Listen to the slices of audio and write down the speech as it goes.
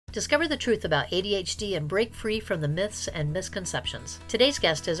Discover the truth about ADHD and break free from the myths and misconceptions. Today's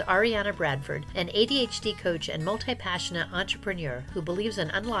guest is Ariana Bradford, an ADHD coach and multi-passionate entrepreneur who believes in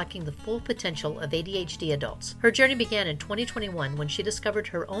unlocking the full potential of ADHD adults. Her journey began in 2021 when she discovered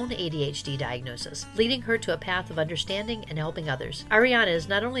her own ADHD diagnosis, leading her to a path of understanding and helping others. Ariana is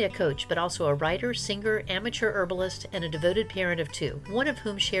not only a coach, but also a writer, singer, amateur herbalist, and a devoted parent of two, one of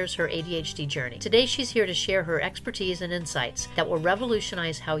whom shares her ADHD journey. Today, she's here to share her expertise and insights that will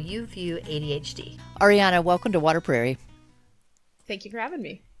revolutionize how you view ADHD. Ariana, welcome to Water Prairie. Thank you for having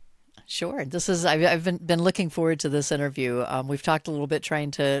me. Sure. I've been looking forward to this interview. We've talked a little bit trying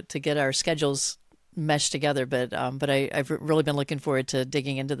to get our schedules meshed together, but I've really been looking forward to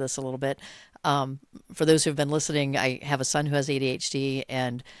digging into this a little bit. For those who've been listening, I have a son who has ADHD,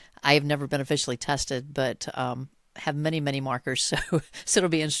 and I have never been officially tested, but have many markers. So it'll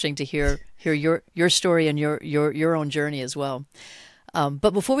be interesting to hear your story and your own journey as well.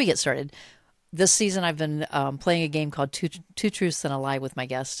 But before we get started, this season I've been playing a game called Two Truths and a Lie with my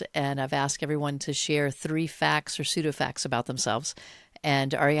guest, and I've asked everyone to share 3 facts or pseudo-facts about themselves.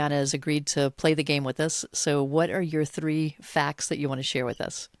 And Ariana has agreed to play the game with us. So what are your 3 facts that you want to share with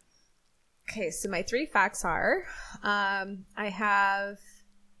us? Okay, so my 3 facts are, I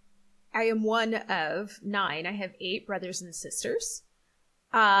am one of 9. I have 8 brothers and sisters.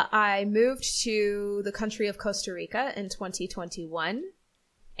 I moved to the country of Costa Rica in 2021,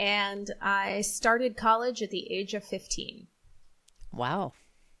 and I started college at the age of 15. Wow. All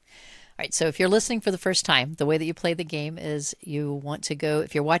right, so if you're listening for the first time, the way that you play the game is you want to go,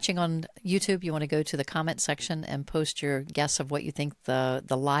 if you're watching on YouTube, you want to go to the comment section and post your guess of what you think the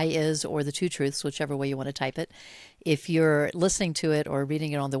lie is or the 2 truths, whichever way you want to type it. If you're listening to it or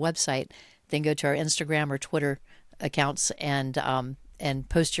reading it on the website, then go to our Instagram or Twitter accounts and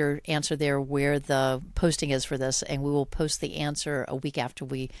post your answer there where the posting is for this, and we will post the answer a week after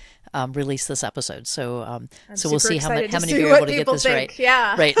we release this episode. So we'll see how many of you are able to get this right.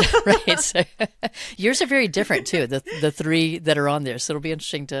 Yeah. Right. So, yours are very different too, the 3 that are on there. So it'll be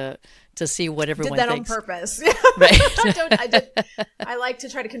interesting to see what everyone thinks. Did that on purpose. Right. I like to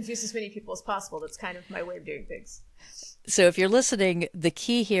try to confuse as many people as possible. That's kind of my way of doing things. So if you're listening, the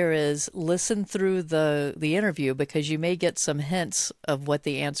key here is listen through the interview, because you may get some hints of what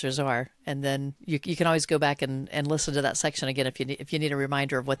the answers are. And then you can always go back and listen to that section again if you need a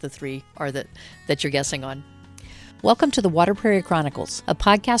reminder of what the 3 are that you're guessing on. Welcome to the Water Prairie Chronicles, a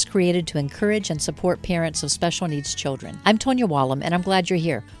podcast created to encourage and support parents of special needs children. I'm Tonya Wallum, and I'm glad you're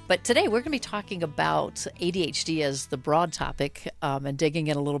here. But today we're going to be talking about ADHD as the broad topic, and digging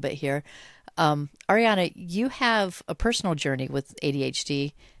in a little bit here. Ariana, you have a personal journey with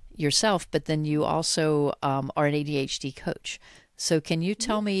ADHD yourself, but then you also are an ADHD coach. So can you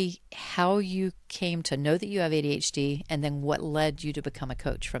tell me how you came to know that you have ADHD, and then what led you to become a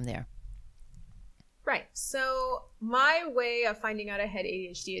coach from there? Right. So my way of finding out I had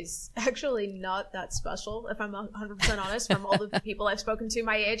ADHD is actually not that special, if I'm 100% honest, from all the people I've spoken to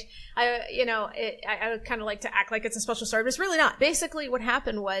my age. I kind of like to act like it's a special story, but it's really not. Basically, what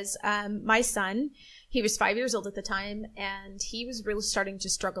happened was my son, he was 5 years old at the time, and he was really starting to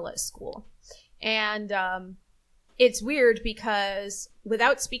struggle at school. And it's weird because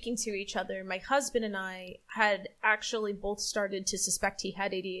without speaking to each other, my husband and I had actually both started to suspect he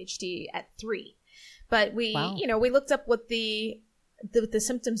had ADHD at 3. But we looked up what the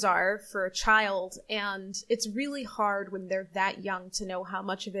symptoms are for a child, and it's really hard when they're that young to know how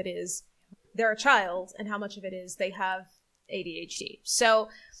much of it is they're a child and how much of it is they have ADHD. So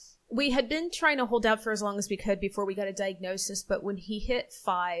we had been trying to hold out for as long as we could before we got a diagnosis, but when he hit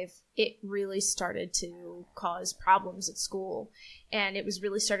 5, it really started to cause problems at school, and it was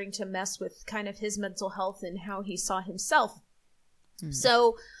really starting to mess with kind of his mental health and how he saw himself.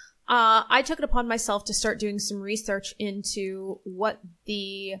 So I took it upon myself to start doing some research into what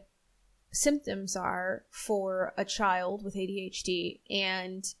the symptoms are for a child with ADHD.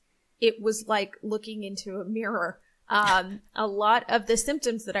 And it was like looking into a mirror. A lot of the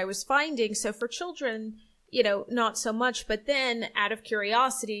symptoms that I was finding. So for children, not so much. But then out of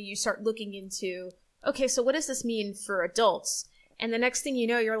curiosity, you start looking into, okay, so what does this mean for adults? And the next thing you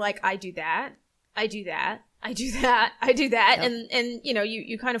know, you're like, I do that. I do that. I do that. I do that. Yep. And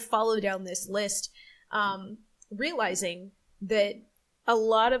you kind of follow down this list, realizing that a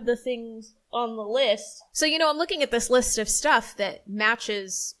lot of the things on the list. So, I'm looking at this list of stuff that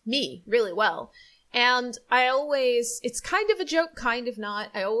matches me really well. And it's kind of a joke, kind of not.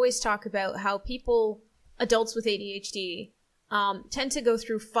 I always talk about how adults with ADHD, tend to go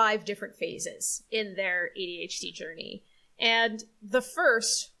through 5 different phases in their ADHD journey. And the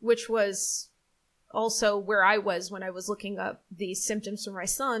first, which was also where I was when I was looking up these symptoms for my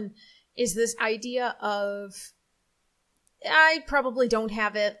son, is this idea of, I probably don't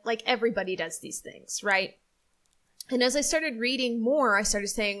have it. Like, everybody does these things, right? And as I started reading more, I started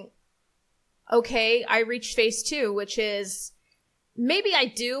saying, okay, I reached phase 2, which is, maybe I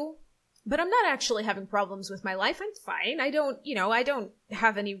do, but I'm not actually having problems with my life. I'm fine. I don't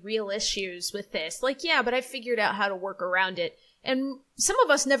have any real issues with this. Like, yeah, but I figured out how to work around it. And some of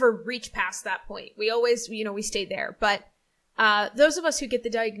us never reach past that point. We always, we stay there. But those of us who get the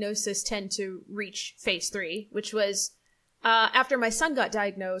diagnosis tend to reach phase 3, which was after my son got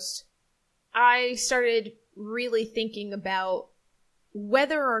diagnosed, I started really thinking about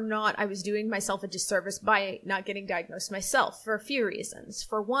whether or not I was doing myself a disservice by not getting diagnosed myself, for a few reasons.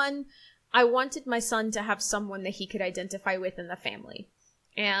 For one, I wanted my son to have someone that he could identify with in the family.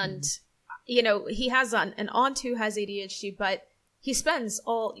 And, he has an aunt who has ADHD, but he spends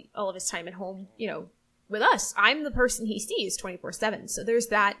all of his time at home, with us. I'm the person he sees 24/7. So there's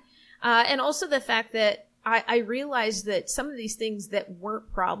that. And also the fact that I realized that some of these things that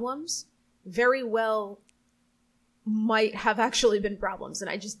weren't problems very well might have actually been problems, and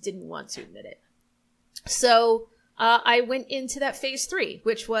I just didn't want to admit it. So I went into that phase 3,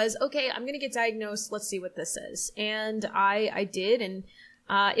 which was, okay, I'm going to get diagnosed. Let's see what this is. And I did, and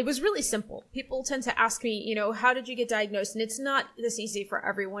it was really simple. People tend to ask me, how did you get diagnosed? And it's not this easy for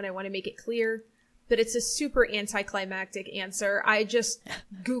everyone. I want to make it clear, but it's a super anticlimactic answer. I just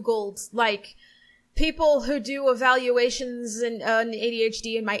Googled, people who do evaluations in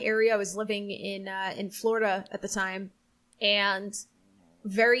ADHD in my area. I was living in Florida at the time, and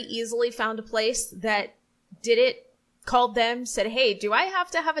very easily found a place that did it, called them, said, hey, do I have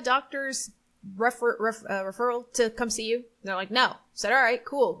to have a doctor's referral to come see you? And they're like, no. Said, all right,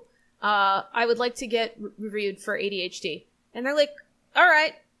 cool. I would like to get reviewed for ADHD. And they're like, all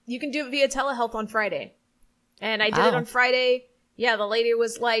right, you can do it via telehealth on Friday. And I did it on Friday. Yeah, the lady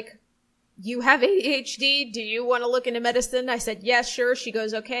was like, you have ADHD. Do you want to look into medicine? I said, yes, sure. She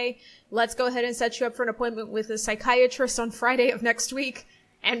goes, okay, let's go ahead and set you up for an appointment with a psychiatrist on Friday of next week.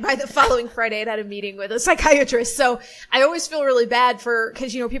 And by the following Friday, I'd had a meeting with a psychiatrist. So I always feel really bad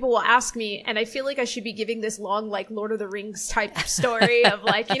because, people will ask me, and I feel like I should be giving this long, Lord of the Rings type story of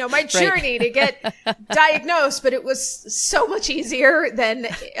my journey to get diagnosed, but it was so much easier than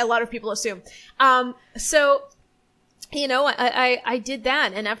a lot of people assume. So I did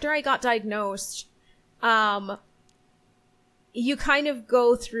that. And after I got diagnosed, you kind of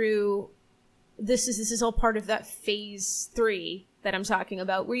go through, this is all part of that phase 3 that I'm talking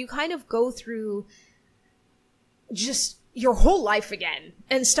about, where you kind of go through just your whole life again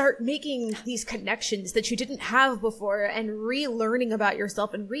and start making these connections that you didn't have before, and relearning about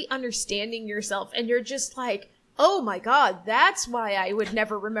yourself and re-understanding yourself. And you're just like, oh my God, that's why I would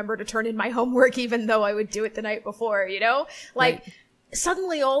never remember to turn in my homework, even though I would do it the night before, Right.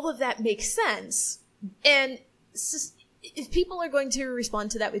 Suddenly all of that makes sense. And if people are going to respond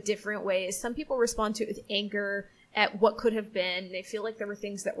to that with different ways, some people respond to it with anger at what could have been. They feel like there were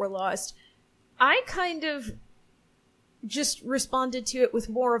things that were lost. I kind of just responded to it with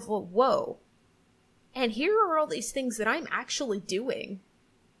more of a whoa. And here are all these things that I'm actually doing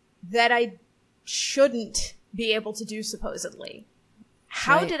that I shouldn't be able to do, supposedly.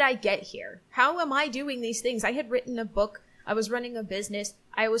 How did I get here? How am I doing these things? I had written a book. I was running a business.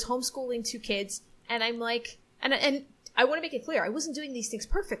 I was homeschooling 2 kids. And I'm like, and I want to make it clear, I wasn't doing these things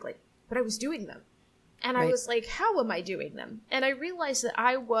perfectly, but I was doing them. And I was like, how am I doing them? And I realized that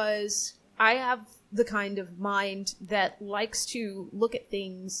I have the kind of mind that likes to look at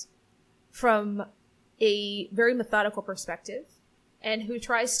things from a very methodical perspective, and who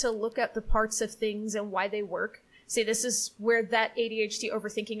tries to look at the parts of things and why they work. See, this is where that ADHD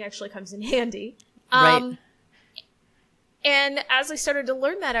overthinking actually comes in handy. And as I started to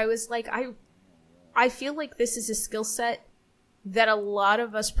learn that, I was like, I feel like this is a skill set that a lot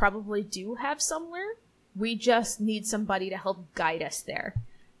of us probably do have somewhere. We just need somebody to help guide us there.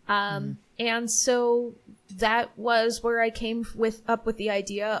 And so that was where I came up with the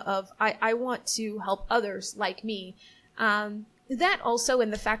idea of, I want to help others like me. That also,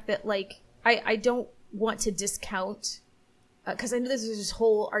 and the fact that I don't want to discount, because I know there's this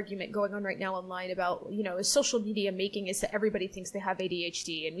whole argument going on right now online about, is social media making it so everybody thinks they have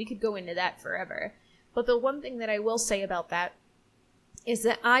ADHD, and we could go into that forever. But the one thing that I will say about that is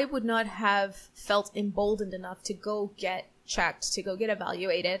that I would not have felt emboldened enough to go get checked, to go get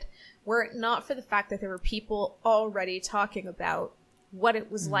evaluated, were it not for the fact that there were people already talking about what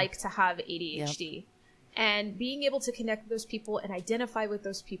it was like to have ADHD. Yep. And being able to connect with those people and identify with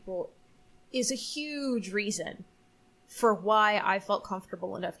those people is a huge reason for why I felt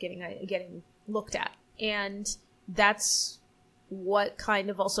comfortable enough getting looked at. And that's what kind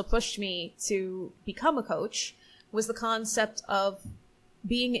of also pushed me to become a coach, was the concept of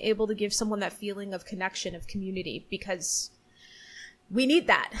being able to give someone that feeling of connection, of community, because we need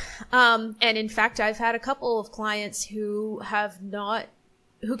that. And in fact, I've had a couple of clients who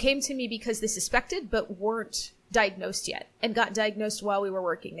came to me because they suspected but weren't diagnosed yet, and got diagnosed while we were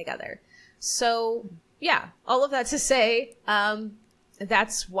working together. So yeah, all of that to say,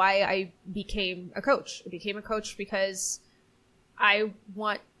 that's why I became a coach. I became a coach because I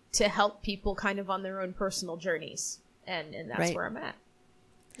want to help people kind of on their own personal journeys. And that's right. where I'm at.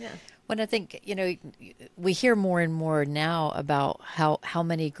 Yeah. When I think, we hear more and more now about how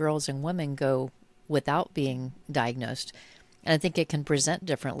many girls and women go without being diagnosed. And I think it can present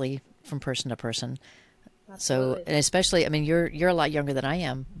differently from person to person. Absolutely. So, and especially, I mean, you're a lot younger than I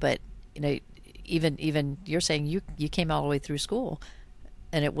am, but, even you're saying you came all the way through school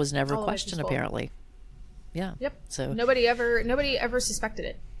and it was never a question, apparently. Yeah. Yep. So nobody ever suspected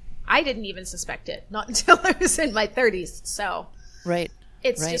it. I didn't even suspect it, not until I was in my 30s. So right.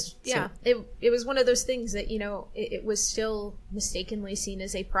 It's right. just, yeah, so, it was one of those things that, it was still mistakenly seen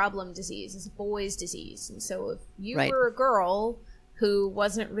as a problem disease, as a boy's disease. And so if you right. were a girl who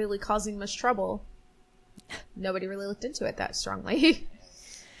wasn't really causing much trouble, nobody really looked into it that strongly.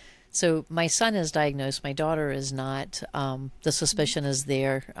 So my son is diagnosed. My daughter is not. The suspicion is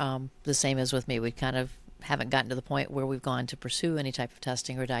there, the same as with me. We kind of haven't gotten to the point where we've gone to pursue any type of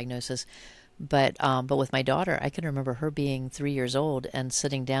testing or diagnosis. But with my daughter, I can remember her being 3 years old and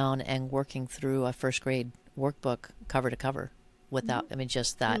sitting down and working through a first grade workbook cover to cover without, I mean,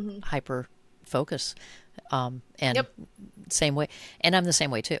 just that hyper focus. And yep. Same way. And I'm the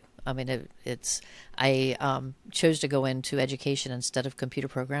same way too. I mean, I chose to go into education instead of computer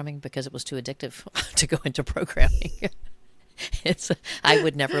programming because it was too addictive to go into programming. I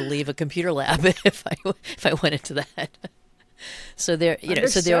would never leave a computer lab if I went into that. So there,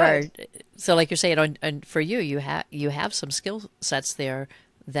 so like you're saying, and for you have some skill sets there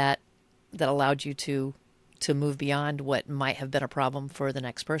that allowed you to move beyond what might have been a problem for the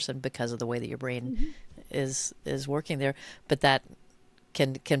next person because of the way that your brain is working there. But that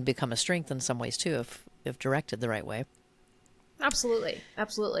can become a strength in some ways too, if directed the right way. Absolutely.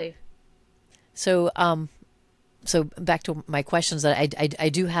 So, so back to my questions. That I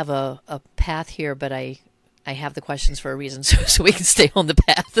do have a path here, but I have the questions for a reason, so we can stay on the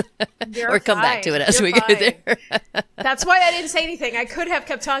path or come back to it as we go there. That's why I didn't say anything. I could have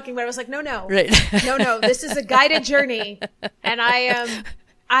kept talking, but I was like, no, right. no. This is a guided journey, and I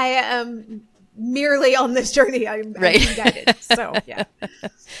am merely on this journey. I'm being guided. So yeah,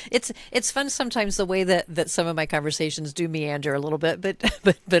 it's fun sometimes the way that some of my conversations do meander a little bit,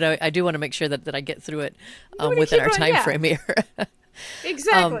 but I do want to make sure that I get through it within our time frame here.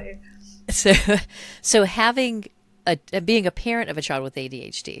 Exactly. So having being a parent of a child with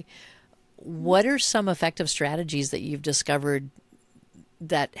ADHD, what are some effective strategies that you've discovered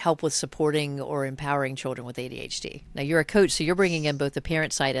that help with supporting or empowering children with ADHD? Now you're a coach, so you're bringing in both the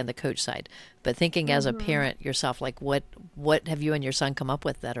parent side and the coach side, but thinking as a parent yourself, like what have you and your son come up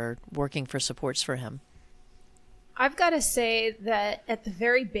with that are working for supports for him? I've got to say that at the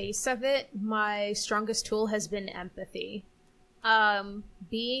very base of it, my strongest tool has been empathy.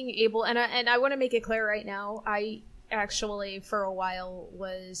 Being able, and I want to make it clear right now, I actually for a while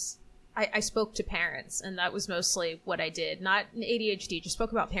I spoke to parents, and that was mostly what I did, not ADHD, just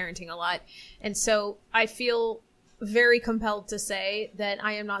spoke about parenting a lot. And so I feel very compelled to say that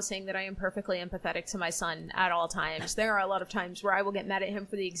I am not saying that I am perfectly empathetic to my son at all times. There are a lot of times where I will get mad at him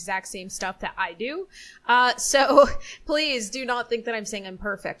for the exact same stuff that I do. So please do not think that I'm saying I'm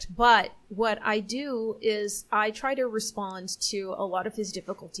perfect. But what I do is I try to respond to a lot of his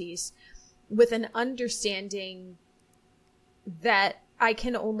difficulties with an understanding that I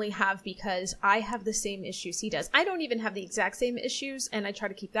can only have because I have the same issues he does. I don't even have the exact same issues, and I try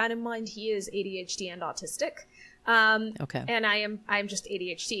to keep that in mind. He is ADHD and autistic. Okay. And I'm just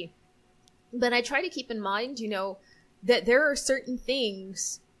ADHD. But I try to keep in mind, that there are certain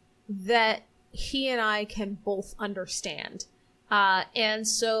things that he and I can both understand. And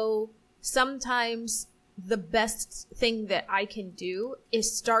so sometimes the best thing that I can do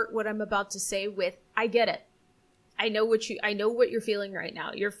is start what I'm about to say with, I get it. I know what you're feeling right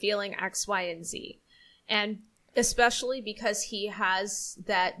now. You're feeling X, Y, and Z. And especially because he has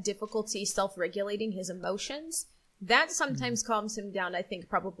that difficulty self-regulating his emotions, that sometimes calms him down, I think,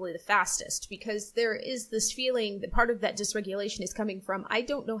 probably the fastest, because there is this feeling that part of that dysregulation is coming from, I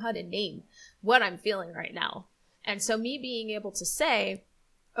don't know how to name what I'm feeling right now. And so me being able to say,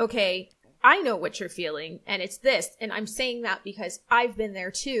 okay, I know what you're feeling, and it's this, and I'm saying that because I've been there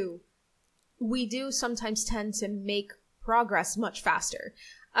too, we do sometimes tend to make progress much faster.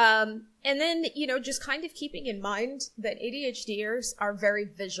 And then, just kind of keeping in mind that ADHDers are very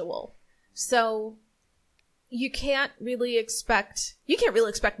visual. So you can't really expect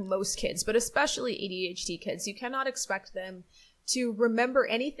most kids, but especially ADHD kids, you cannot expect them to remember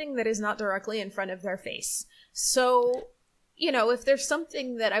anything that is not directly in front of their face. So, if there's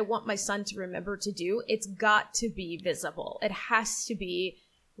something that I want my son to remember to do, it's got to be visible. It has to be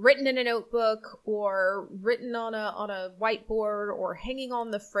written in a notebook or written on a whiteboard or hanging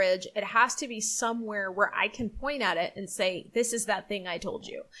on the fridge. It has to be somewhere where I can point at it and say, this is that thing I told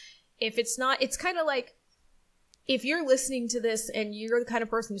you. If it's not, it's kind of like, if you're listening to this and you're the kind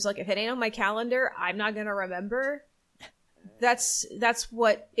of person who's like, if it ain't on my calendar, I'm not going to remember. That's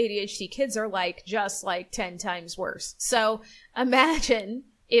what ADHD kids are like, just like 10 times worse. So imagine,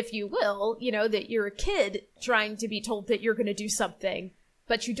 if you will, that you're a kid trying to be told that you're going to do something,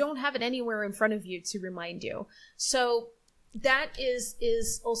 but you don't have it anywhere in front of you to remind you. So that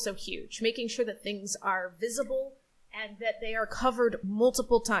is also huge, making sure that things are visible and that they are covered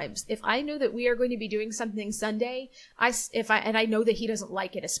multiple times. If I know that we are going to be doing something Sunday, and I know that he doesn't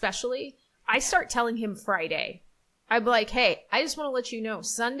like it especially, I start telling him Friday. I'm like, hey, I just want to let you know,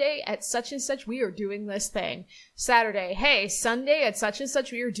 Sunday at such and such, we are doing this thing. Saturday, hey, Sunday at such and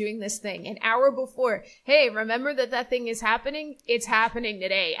such, we are doing this thing. An hour before, hey, remember that thing is happening? It's happening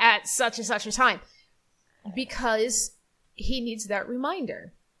today at such and such a time. Because he needs that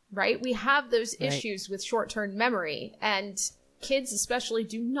reminder, right? We have those issues with short-term memory, and kids especially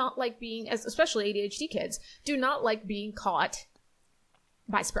do not like being, especially ADHD kids, do not like being caught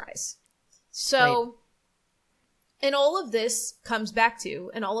by surprise. So... And all of this comes back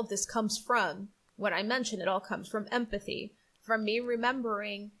to, and all of this comes from what I mentioned. It all comes from empathy, from me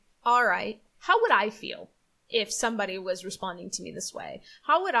remembering, all right, how would I feel if somebody was responding to me this way?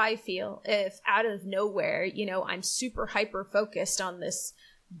 How would I feel if out of nowhere, I'm super hyper focused on this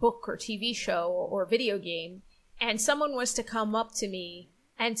book or TV show or video game, and someone was to come up to me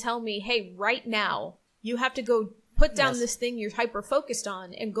and tell me, hey, right now, you have to go put down this thing you're hyper focused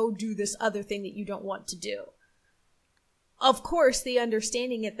on and go do this other thing that you don't want to do. Of course, the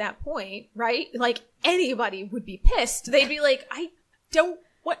understanding at that point, right? Like, anybody would be pissed. They'd be like, I don't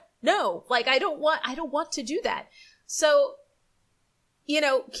want to do that. So,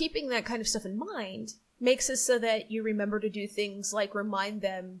 keeping that kind of stuff in mind makes it so that you remember to do things like remind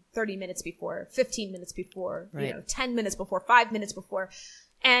them 30 minutes before, 15 minutes before, 10 minutes before, 5 minutes before.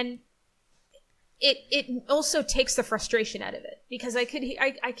 And it also takes the frustration out of it, because I could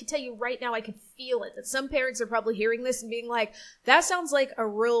tell you right now, I could feel it, that some parents are probably hearing this and being like, that sounds like a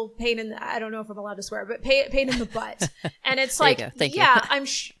real pain in the, I don't know if I'm allowed to swear, but pain in the butt. And it's like, Thank you.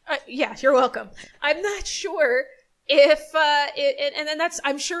 Yeah, you're welcome. I'm not sure if, and then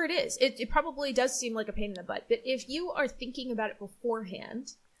I'm sure it is. It probably does seem like a pain in the butt, but if you are thinking about it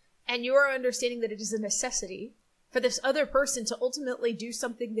beforehand and you are understanding that it is a necessity for this other person to ultimately do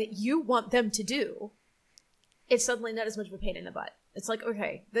something that you want them to do, it's suddenly not as much of a pain in the butt. It's like,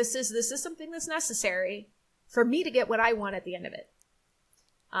 okay, this is something that's necessary for me to get what I want at the end of it.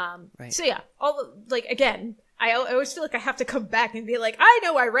 So yeah, again, I always feel like I have to come back and be like, I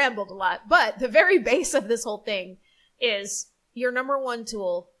know I rambled a lot, but the very base of this whole thing is your number one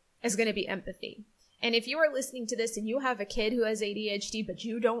tool is going to be empathy. And if you are listening to this and you have a kid who has ADHD, but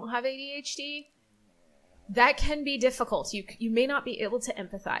you don't have ADHD, that can be difficult. You may not be able to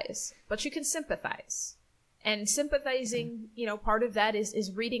empathize, but you can sympathize. And sympathizing, part of that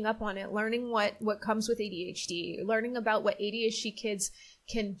is reading up on it, learning what comes with ADHD, learning about what ADHD kids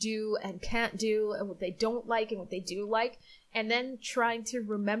can do and can't do, and what they don't like and what they do like, and then trying to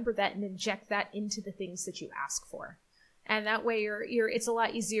remember that and inject that into the things that you ask for. And that way it's a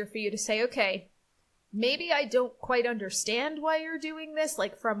lot easier for you to say, okay, maybe I don't quite understand why you're doing this,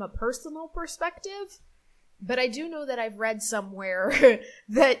 like from a personal perspective, but I do know that I've read somewhere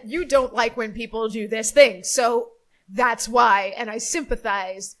that you don't like when people do this thing. So that's why, and I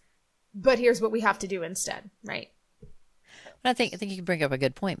sympathize, but here's what we have to do instead, right? I think you bring up a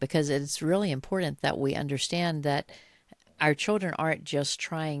good point, because it's really important that we understand that our children aren't just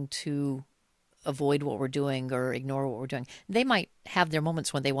trying to avoid what we're doing or ignore what we're doing. They might have their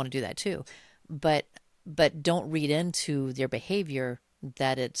moments when they want to do that too, but don't read into their behavior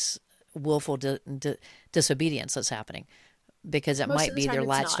that it's willful disobedience that's happening, because it might be they're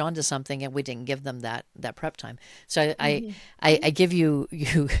latched onto something and we didn't give them that prep time. So I give you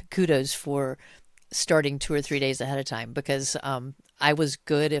kudos for starting 2 or 3 days ahead of time because I was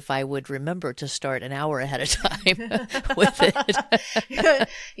good if I would remember to start an hour ahead of time with it.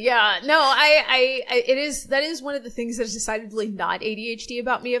 Yeah, no, that is one of the things that is decidedly not ADHD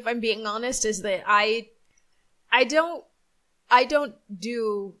about me, if I'm being honest, is that I don't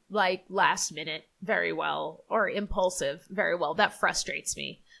do like last minute very well or impulsive very well. That frustrates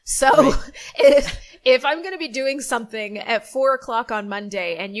me. So right. if I'm going to be doing something at 4:00 on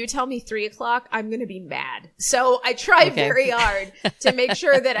Monday and you tell me 3:00, I'm going to be mad. So I try very hard to make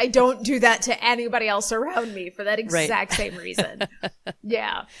sure that I don't do that to anybody else around me for that exact same reason.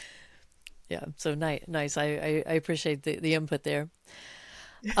 Yeah. Yeah. So nice. I appreciate the input there.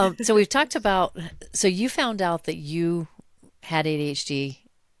 So we've talked about, so you found out that you had ADHD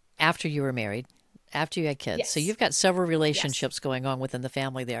after you were married, after you had kids. Yes. So you've got several relationships going on within the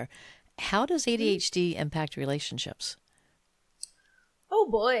family there. How does ADHD impact relationships? Oh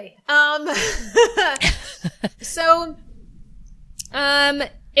boy. So,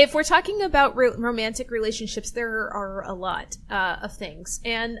 if we're talking about romantic relationships, there are a lot of things.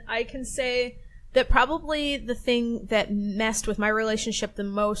 And I can say that probably the thing that messed with my relationship the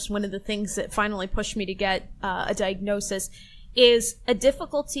most, one of the things that finally pushed me to get a diagnosis, is a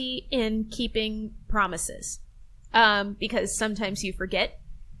difficulty in keeping promises. Because sometimes you forget,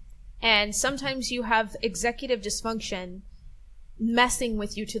 and sometimes you have executive dysfunction messing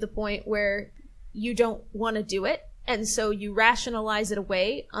with you to the point where you don't want to do it, and so you rationalize it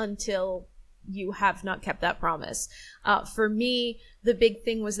away until you have not kept that promise. For me, the big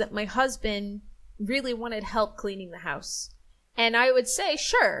thing was that my husband really wanted help cleaning the house. And I would say,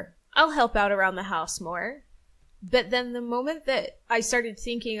 sure, I'll help out around the house more. But then the moment that I started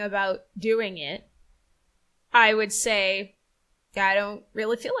thinking about doing it, I would say, I don't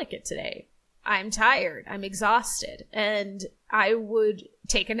really feel like it today. I'm tired. I'm exhausted. And I would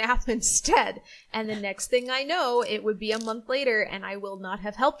take a nap instead. And the next thing I know, it would be a month later and I will not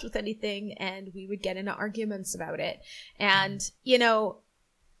have helped with anything. And we would get into arguments about it. And, you know,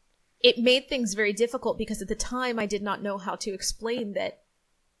 it made things very difficult because at the time I did not know how to explain that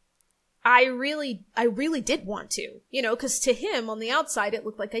I really did want to, you know, because to him on the outside, it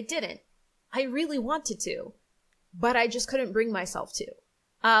looked like I didn't. I really wanted to, but I just couldn't bring myself to.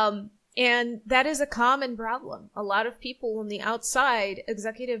 And that is a common problem. A lot of people on the outside,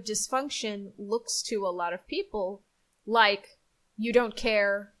 executive dysfunction looks to a lot of people like, you don't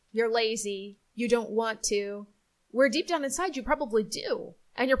care, you're lazy, you don't want to, where deep down inside you probably do.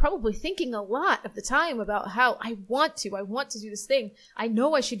 And you're probably thinking a lot of the time about how I want to do this thing. I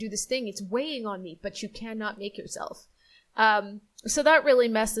know I should do this thing. It's weighing on me, but you cannot make yourself. So that really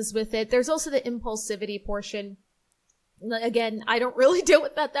messes with it. There's also the impulsivity portion. Again, I don't really deal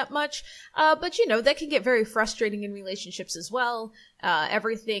with that much. But you know, that can get very frustrating in relationships as well.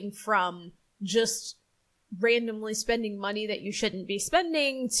 Everything from just randomly spending money that you shouldn't be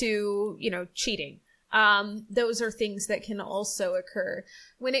spending to, you know, cheating. Those are things that can also occur.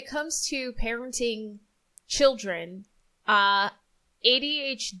 When it comes to parenting children,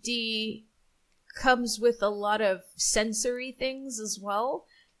 ADHD comes with a lot of sensory things as well.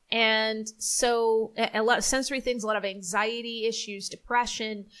 And so a lot of sensory things, a lot of anxiety issues,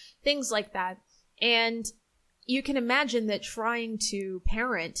 depression, things like that. And you can imagine that trying to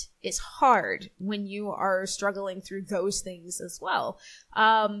parent is hard when you are struggling through those things as well.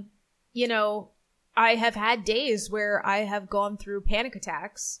 You know, I have had days where I have gone through panic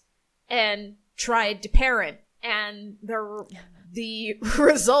attacks and tried to parent, and the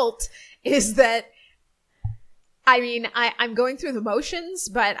result is that, I mean, I'm going through the motions,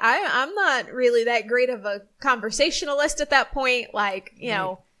 but I'm not really that great of a conversationalist at that point. Like, you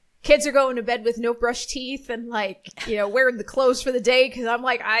know, kids are going to bed with no brushed teeth and like, you know, wearing the clothes for the day because I'm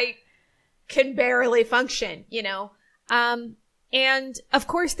like, I can barely function, you know. And of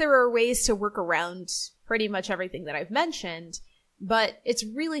course there are ways to work around pretty much everything that I've mentioned, but it's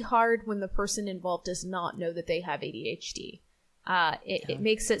really hard when the person involved does not know that they have ADHD. It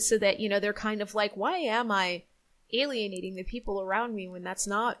makes it so that, you know, they're kind of like, why am I alienating the people around me when that's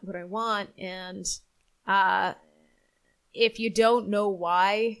not what I want? And if you don't know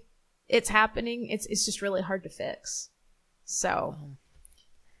why it's happening, it's just really hard to fix. So,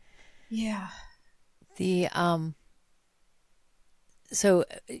 yeah. So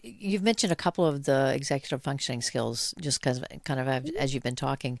you've mentioned a couple of the executive functioning skills just kind of as you've been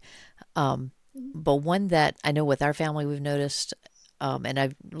talking. But one that I know with our family we've noticed, and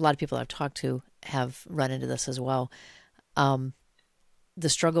a lot of people I've talked to have run into this as well, the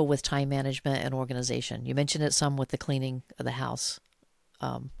struggle with time management and organization. You mentioned it some with the cleaning of the house.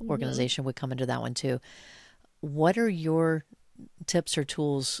 Organization would come into that one too. What are your tips or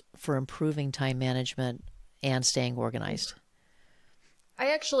tools for improving time management and staying organized? I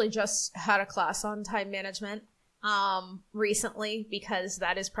actually just had a class on time management recently, because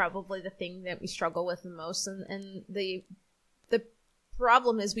that is probably the thing that we struggle with the most. And the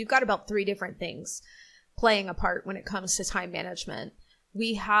problem is we've got about 3 different things playing a part when it comes to time management.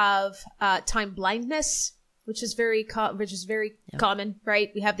 We have time blindness, which is very common,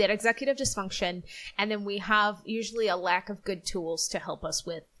 right? We have that executive dysfunction, and then we have usually a lack of good tools to help us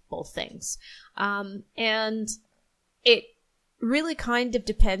with both things. And it really kind of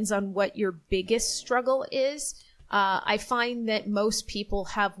depends on what your biggest struggle is. I find that most people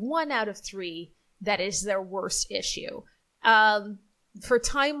have 1 out of 3 that is their worst issue. For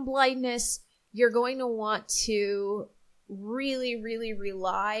time blindness, you're going to want to really, really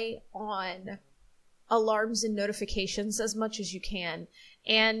rely on alarms and notifications as much as you can.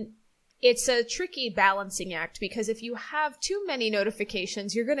 And it's a tricky balancing act, because if you have too many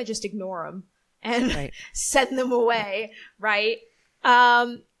notifications, you're going to just ignore them and send them away, right?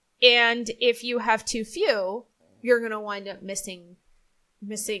 And if you have too few, you're going to wind up missing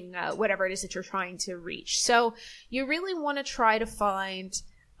whatever it is that you're trying to reach. So you really want to try to find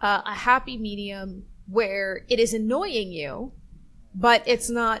a happy medium where it is annoying you, but it's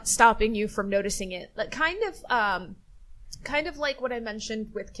not stopping you from noticing it. Like kind of like what I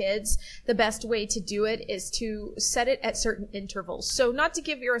mentioned with kids, the best way to do it is to set it at certain intervals. So not to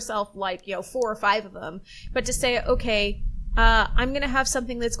give yourself 4 or 5 of them, but to say, okay, I'm going to have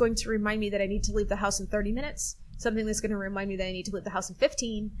something that's going to remind me that I need to leave the house in 30 minutes. Something that's going to remind me that I need to leave the house in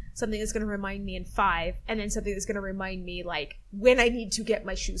 15, something that's going to remind me in 5, and then something that's going to remind me when I need to get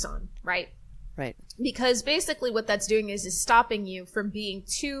my shoes on, right? Right. Because basically what that's doing is stopping you from being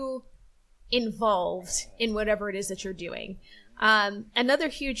too involved in whatever it is that you're doing. Another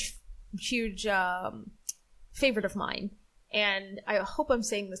huge favorite of mine, and I hope I'm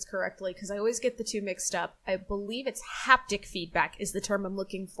saying this correctly because I always get the 2 mixed up. I believe it's haptic feedback is the term I'm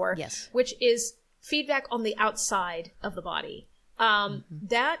looking for. Yes. Which is feedback on the outside of the body.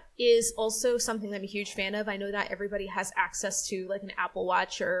 That is also something that I'm a huge fan of. I know not everybody has access to an Apple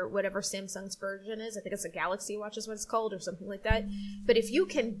Watch or whatever Samsung's version is. I think it's a Galaxy Watch is what it's called or something like that. But if you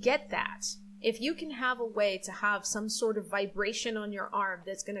can get that, if you can have a way to have some sort of vibration on your arm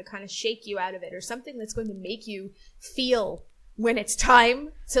that's going to kind of shake you out of it, or something that's going to make you feel when it's time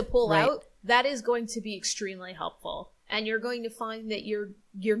to pull out, that is going to be extremely helpful. And you're going to find that you're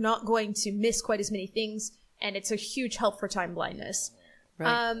not going to miss quite as many things, and it's a huge help for time blindness.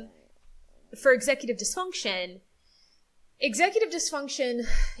 Right. For executive dysfunction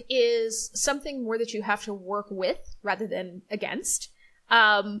is something more that you have to work with rather than against.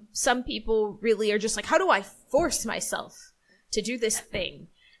 Some people really are just like, how do I force myself to do this thing?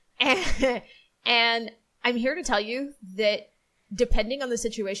 And I'm here to tell you that depending on the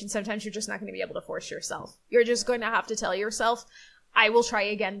situation, sometimes you're just not going to be able to force yourself. You're just going to have to tell yourself, I will try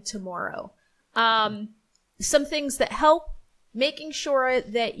again tomorrow. Some things that help, making sure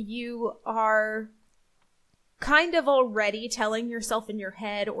that you are kind of already telling yourself in your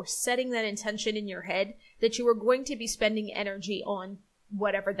head or setting that intention in your head that you are going to be spending energy on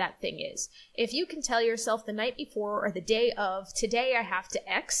whatever that thing is. If you can tell yourself the night before or the day of, today I have to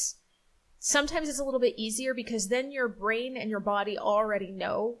X, sometimes it's a little bit easier because then your brain and your body already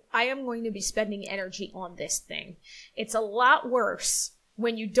know, I am going to be spending energy on this thing. It's a lot worse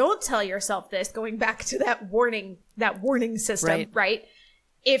when you don't tell yourself this, going back to that warning system, right?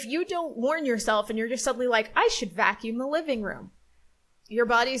 If you don't warn yourself and you're just suddenly like, I should vacuum the living room, your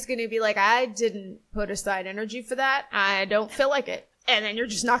body's going to be like, I didn't put aside energy for that. I don't feel like it. And then you're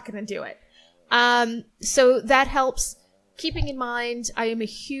just not going to do it. So that helps. Keeping in mind, I am a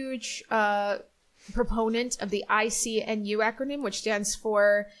huge proponent of the ICNU acronym, which stands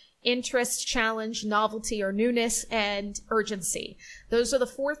for interest, challenge, novelty or newness, and urgency. Those are the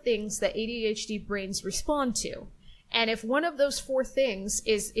 4 things that ADHD brains respond to. And if one of those 4 things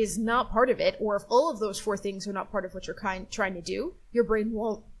is not part of it, or if all of those 4 things are not part of what you're trying to do, your brain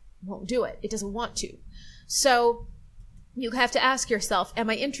won't do it. It doesn't want to. So you have to ask yourself,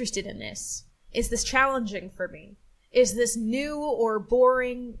 am I interested in this? Is this challenging for me? Is this new or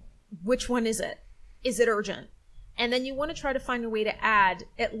boring? Which one is it? Is it urgent? And then you want to try to find a way to add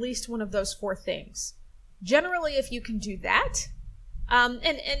at least one of those 4 things. Generally, if you can do that, and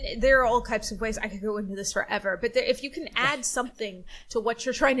there are all types of ways, I could go into this forever, but if you can add something to what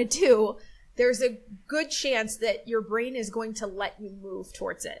you're trying to do, there's a good chance that your brain is going to let you move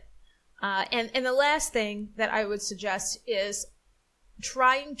towards it. And the last thing that I would suggest is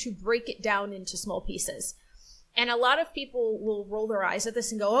trying to break it down into small pieces. And a lot of people will roll their eyes at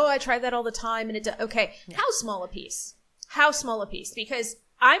this and go, oh, I try that all the time. And okay, how small a piece? how small a piece? Because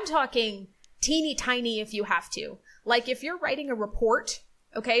I'm talking teeny tiny if you have to. Like if you're writing a report,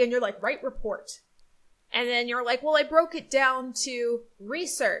 okay, and you're like, write report. And then you're like, well, I broke it down to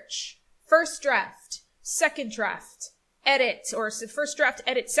research, first draft, second draft, edit, or first draft,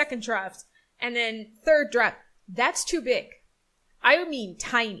 edit, second draft, and then third draft. That's too big. I mean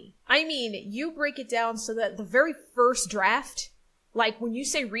tiny. I mean, you break it down so that the very first draft, like when you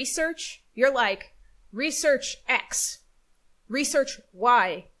say research, you're like, research X, research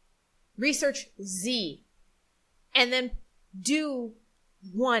Y, research Z, and then do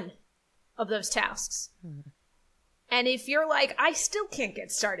one of those tasks. And if you're like, I still can't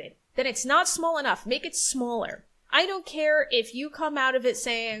get started, then it's not small enough. Make it smaller. I don't care if you come out of it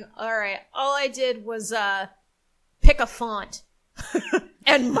saying, all right, all I did was pick a font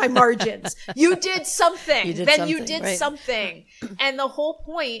and my margins. You did something. You did something. And the whole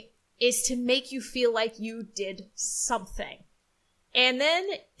point is to make you feel like you did something. And then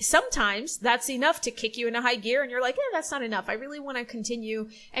sometimes that's enough to kick you into high gear and you're like, that's not enough. I really want to continue.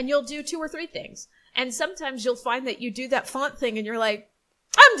 And you'll do 2 or 3 things. And sometimes you'll find that you do that font thing and you're like,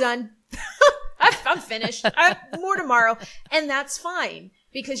 I'm done. I'm finished. More tomorrow. And that's fine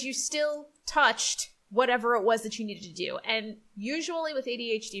because you still touched whatever it was that you needed to do. And usually with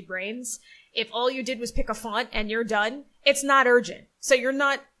ADHD brains, if all you did was pick a font and you're done, it's not urgent. So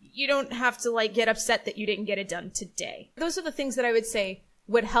you don't have to like get upset that you didn't get it done today. Those are the things that I would say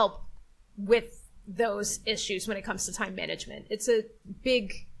would help with those issues when it comes to time management. It's a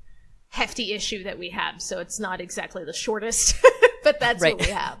big, hefty issue that we have. So it's not exactly the shortest, but that's what we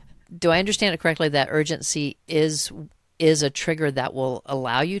have. Do I understand it correctly that urgency is a trigger that will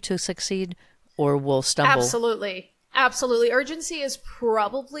allow you to succeed or will stumble? Absolutely. Absolutely. Urgency is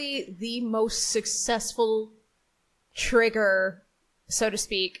probably the most successful trigger, so to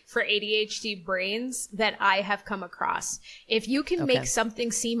speak, for ADHD brains that I have come across. If you can make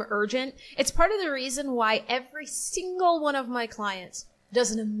something seem urgent, it's part of the reason why every single one of my clients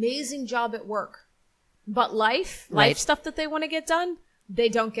does an amazing job at work. But life stuff that they want to get done, they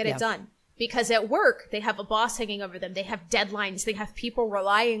don't get it done. Because at work, they have a boss hanging over them. They have deadlines. They have people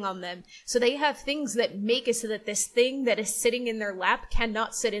relying on them. So they have things that make it so that this thing that is sitting in their lap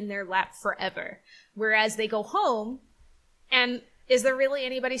cannot sit in their lap forever. Whereas they go home, and is there really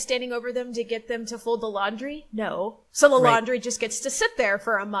anybody standing over them to get them to fold the laundry? No. So the laundry just gets to sit there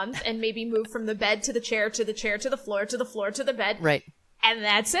for a month and maybe move from the bed to the chair, to the chair, to the floor, to the floor, to the bed. Right. And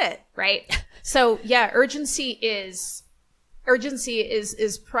that's it, right? So yeah, urgency is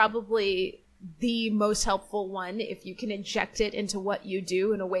probably the most helpful one. If you can inject it into what you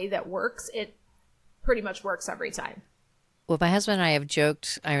do in a way that works, it pretty much works every time. Well, my husband and I have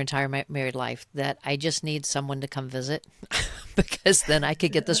joked our entire married life that I just need someone to come visit because then I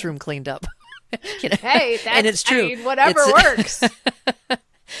could get this room cleaned up. Hey, and it's true. I mean, whatever works.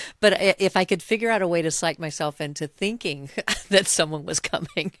 But if I could figure out a way to psych myself into thinking that someone was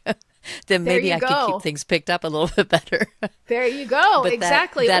coming, then maybe I could keep things picked up a little bit better. There you go. But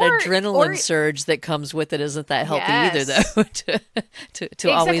exactly. That adrenaline surge that comes with it isn't that healthy either, though,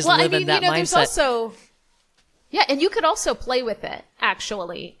 to always live in that mindset. There's also, and you could also play with it,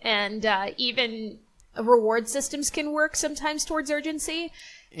 actually. And even reward systems can work sometimes towards urgency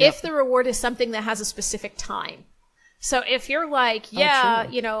if the reward is something that has a specific time. So if you're like,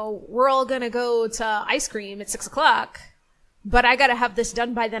 we're all going to go to ice cream at 6:00, but I got to have this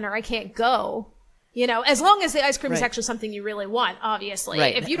done by then or I can't go, as long as the ice cream is actually something you really want, obviously.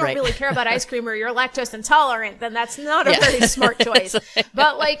 If you don't really care about ice cream or you're lactose intolerant, then that's not a very smart choice.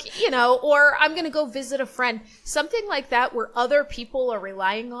 But or I'm going to go visit a friend, something like that where other people are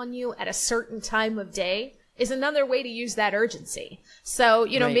relying on you at a certain time of day is another way to use that urgency. So,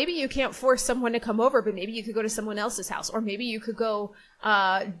 maybe you can't force someone to come over, but maybe you could go to someone else's house, or maybe you could go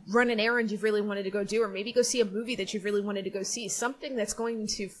run an errand you've really wanted to go do, or maybe go see a movie that you've really wanted to go see. Something that's going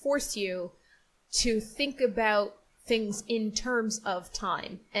to force you to think about things in terms of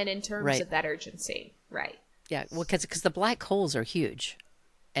time and in terms of that urgency. Right. Yeah. Well, because the black holes are huge,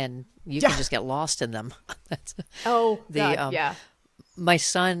 and you can just get lost in them. My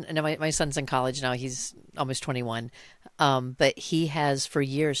son, and my son's in college now. He's almost 21. But he has for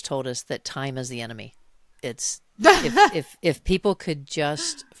years told us that time is the enemy. It's if people could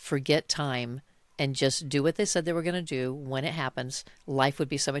just forget time and just do what they said they were going to do when it happens, life would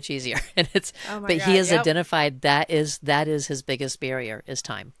be so much easier. And he has identified that is his biggest barrier is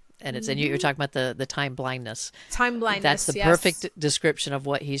time. And and you're talking about the time blindness. Time blindness. That's the perfect description of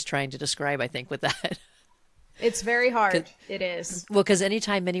what he's trying to describe, I think, with that. It's very hard. It is. Well, because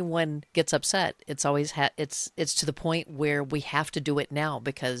anytime anyone gets upset, it's always it's to the point where we have to do it now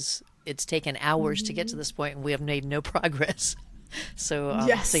because it's taken hours to get to this point and we have made no progress. So,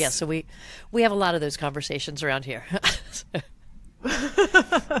 Yes. so we have a lot of those conversations around here.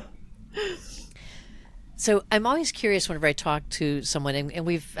 So I'm always curious whenever I talk to someone, and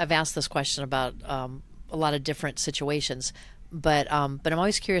I've asked this question about a lot of different situations, but I'm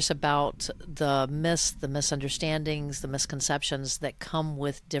always curious about the misunderstandings, the misconceptions that come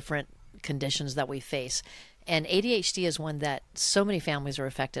with different conditions that we face. And ADHD is one that so many families are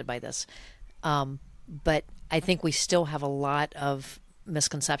affected by this. But I think we still have a lot of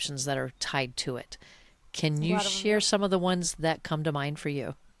misconceptions that are tied to it. Can you share some of the ones that come to mind for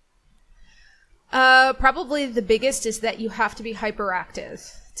you? Probably the biggest is that you have to be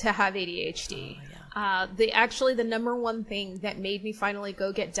hyperactive to have ADHD. Oh, yeah. The number one thing that made me finally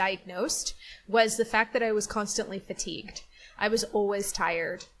go get diagnosed was the fact that I was constantly fatigued. I was always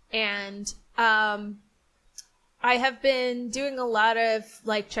tired. And I have been doing a lot of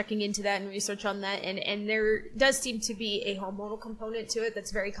like checking into that and research on that, and there does seem to be a hormonal component to it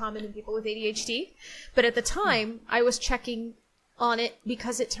that's very common in people with ADHD. But at the time, I was checking on it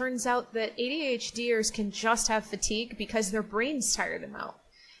because it turns out that ADHDers can just have fatigue because their brains tire them out.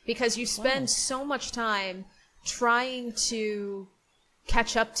 Because you spend so much time trying to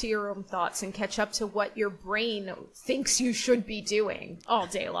catch up to your own thoughts and catch up to what your brain thinks you should be doing all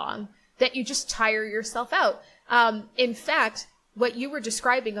day long that you just tire yourself out. In fact, what you were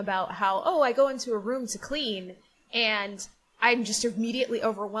describing about how, I go into a room to clean and I'm just immediately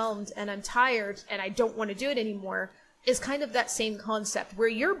overwhelmed and I'm tired and I don't want to do it anymore is kind of that same concept where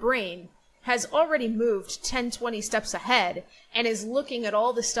your brain has already moved 10, 20 steps ahead and is looking at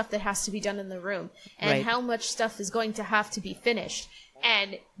all the stuff that has to be done in the room and how much stuff is going to have to be finished.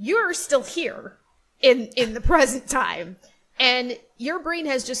 And you're still here in the present time. And your brain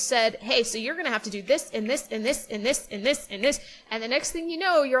has just said, hey, so you're going to have to do this and this and this and this and this and this. And the next thing you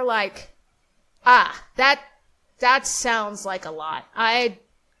know, you're like, that sounds like a lot. I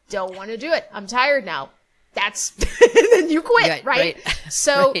don't want to do it. I'm tired now. That's, and then you quit, right?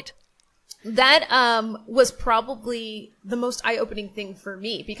 So that was probably the most eye-opening thing for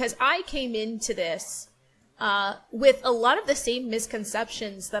me because I came into this with a lot of the same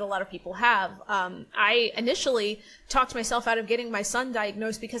misconceptions that a lot of people have. I initially talked myself out of getting my son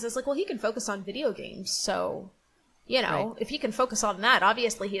diagnosed because I was like, well, he can focus on video games. So, if he can focus on that,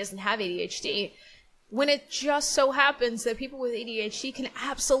 obviously he doesn't have ADHD. When it just so happens that people with ADHD can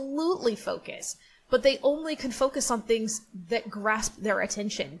absolutely focus, but they only can focus on things that grasp their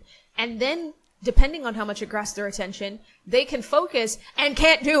attention. And then, depending on how much it grasps their attention, they can focus and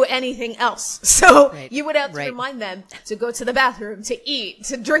can't do anything else. So you would have to remind them to go to the bathroom, to eat,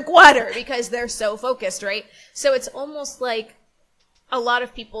 to drink water, because they're so focused, right? So it's almost like a lot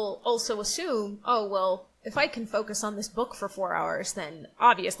of people also assume, if I can focus on this book for 4 hours, then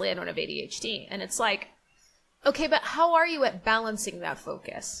obviously I don't have ADHD. And it's like, okay, but how are you at balancing that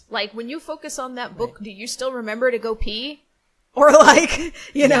focus? Like, when you focus on that book, do you still remember to go pee? Or like,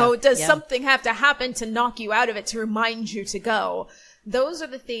 does something have to happen to knock you out of it to remind you to go? Those are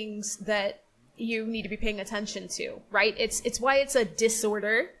the things that you need to be paying attention to, right? It's why it's a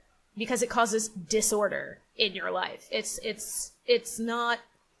disorder, because it causes disorder in your life. It's not,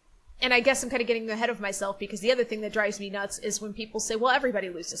 and I guess I'm kind of getting ahead of myself because the other thing that drives me nuts is when people say, well, everybody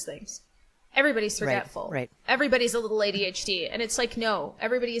loses things. Everybody's forgetful. Right. Everybody's a little ADHD. And it's like, no,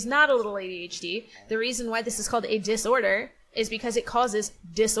 everybody is not a little ADHD. The reason why this is called a disorder is because it causes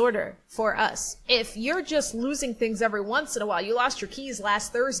disorder for us. If you're just losing things every once in a while, you lost your keys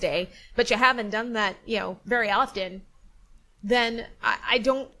last Thursday, but you haven't done that, very often, then I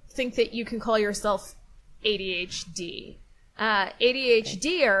don't think that you can call yourself ADHD.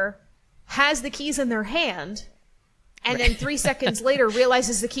 ADHDer has the keys in their hand, and then 3 seconds later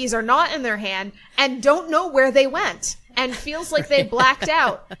realizes the keys are not in their hand and don't know where they went and feels like they blacked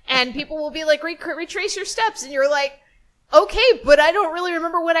out. And people will be like, retrace your steps. And you're like, okay, but I don't really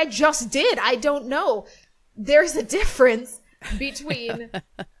remember what I just did. I don't know. There's a difference between,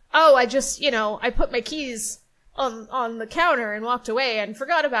 I put my keys on the counter and walked away and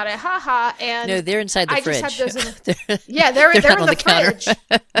forgot about it. And no, they're inside the fridge. Just had those they're in the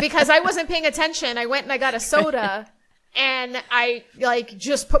fridge because I wasn't paying attention. I went and I got a soda and I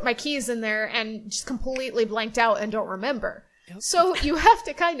just put my keys in there and just completely blanked out and don't remember. Yep. So you have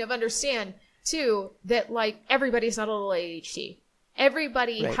to kind of understand too that everybody's not a little ADHD.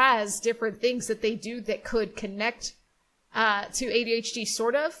 Everybody has different things that they do that could connect to ADHD,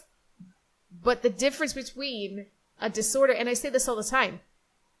 sort of. But the difference between a disorder, and I say this all the time,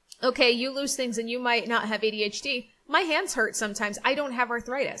 okay, you lose things and you might not have ADHD. My hands hurt sometimes. I don't have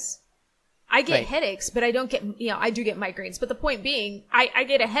arthritis. I get Right. headaches, but I don't get, I do get migraines. But the point being, I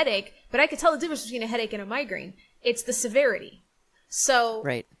get a headache, but I could tell the difference between a headache and a migraine. It's the severity. So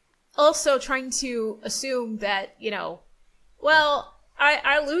Right. also trying to assume that, well,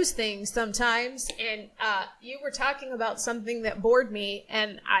 I lose things sometimes, and you were talking about something that bored me,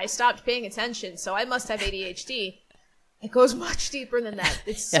 and I stopped paying attention, so I must have ADHD. It goes much deeper than that.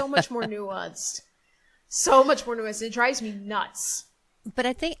 It's so much more nuanced. So much more nuanced. It drives me nuts. But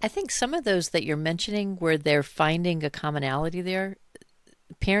I think some of those that you're mentioning where they're finding a commonality there,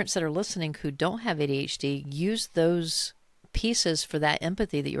 parents that are listening who don't have ADHD use those pieces for that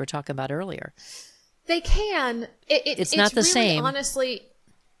empathy that you were talking about earlier. They can. It's not the really, same. Honestly,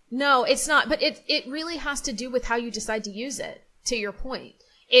 no, it's not. But it really has to do with how you decide to use it, to your point.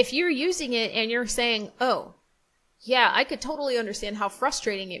 If you're using it and you're saying, oh, yeah, I could totally understand how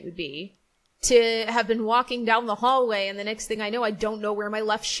frustrating it would be to have been walking down the hallway and the next thing I know, I don't know where my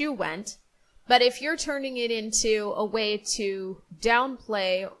left shoe went. But if you're turning it into a way to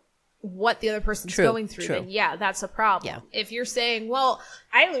downplay what the other person's going through, then yeah, that's a problem. Yeah. If you're saying, well,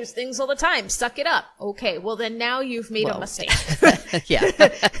 I lose things all the time, suck it up. Okay, well then now you've made a mistake. Yeah.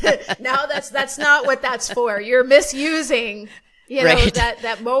 Now that's not what that's for. You're misusing,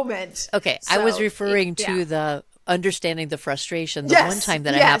 that moment. Okay, so, I was referring to the understanding the frustration the one time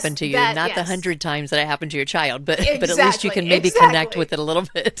that it happened to you, not the 100 times that it happened to your child, but at least you can maybe connect with it a little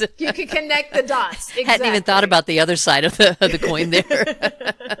bit. You can connect the dots. Exactly. Hadn't even thought about the other side of the coin there.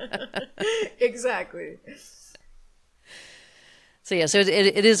 Exactly. So yeah, so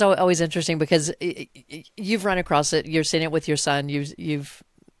it is always interesting because you've run across it. You're seeing it with your son. You've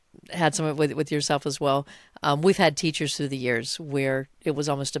had some of it with yourself as well. We've had teachers through the years where it was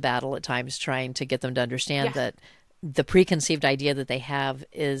almost a battle at times trying to get them to understand that the preconceived idea that they have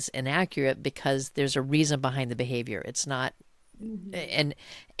is inaccurate because there's a reason behind the behavior. It's not, and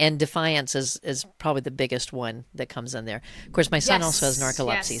defiance is probably the biggest one that comes in there. Of course, my son also has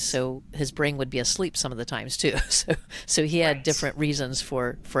narcolepsy, so his brain would be asleep some of the times too. So he had different reasons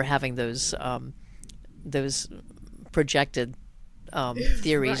for having those projected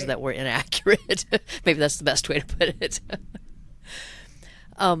theories that were inaccurate. Maybe that's the best way to put it.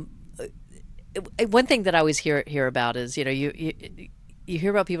 One thing that I always hear about is, you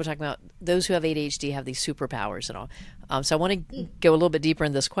hear about people talking about those who have ADHD have these superpowers and all. So I want to go a little bit deeper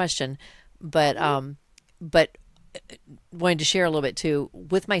in this question, but wanted to share a little bit too.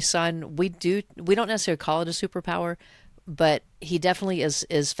 With my son, we don't necessarily call it a superpower, but he definitely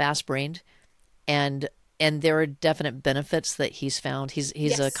is fast-brained, and there are definite benefits that he's found.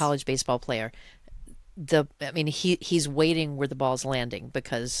 He's a college baseball player. He's waiting where the ball's landing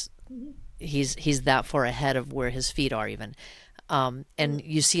because he's that far ahead of where his feet are even. And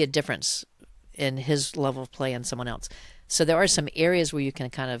you see a difference in his level of play and someone else. So there are some areas where you can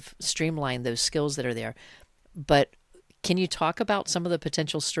kind of streamline those skills that are there. But can you talk about some of the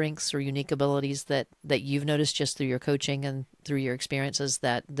potential strengths or unique abilities that you've noticed just through your coaching and through your experiences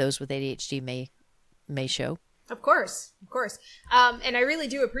that those with ADHD may show? Of course. And I really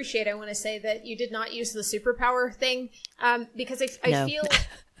do appreciate, I want to say that you did not use the superpower thing, because I feel,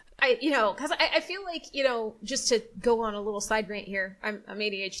 because I feel like, just to go on a little side rant here, I'm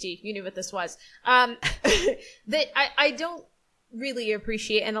ADHD, you knew what this was, that I don't really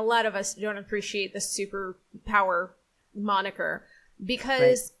appreciate, and a lot of us don't appreciate the superpower moniker,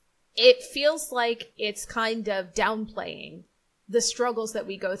 because it feels like it's kind of downplaying the struggles that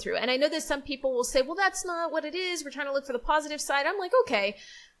we go through. And I know that some people will say, well, that's not what it is. We're trying to look for the positive side. I'm like, okay,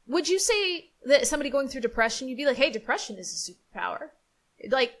 would you say that somebody going through depression, you'd be like, hey, depression is a superpower?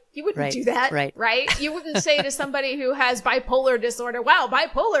 Like, you wouldn't do that, right? You wouldn't say to somebody who has bipolar disorder, wow,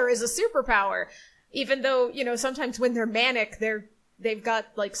 bipolar is a superpower. Even though, sometimes when they're manic, they've got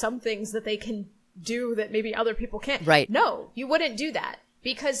like some things that they can do that maybe other people can't. Right. No, you wouldn't do that,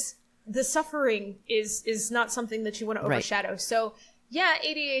 because the suffering is not something that you want to overshadow. So yeah,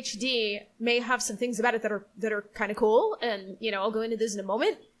 ADHD may have some things about it that are kind of cool. And, I'll go into this in a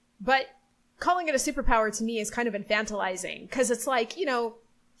moment, but calling it a superpower to me is kind of infantilizing, because it's like,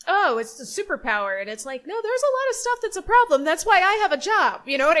 oh, it's a superpower. And it's like, no, there's a lot of stuff that's a problem. That's why I have a job.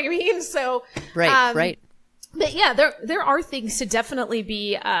 You know what I mean? So, right. But yeah, there are things to definitely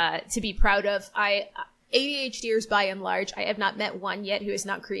be proud of. ADHDers, by and large, I have not met one yet who is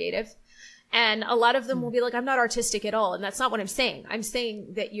not creative. And a lot of them will be like, I'm not artistic at all. And that's not what I'm saying. I'm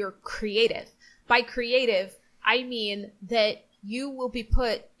saying that you're creative. By creative, I mean that you will be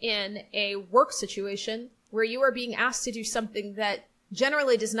put in a work situation where you are being asked to do something that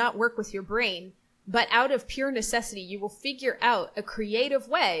generally does not work with your brain, but out of pure necessity, you will figure out a creative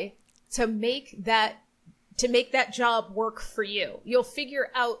way to make that to make that job work for you. You'll figure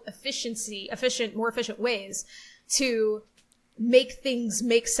out more efficient ways to make things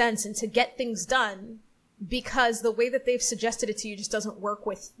make sense and to get things done, because the way that they've suggested it to you just doesn't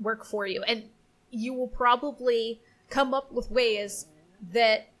work for you. And you will probably come up with ways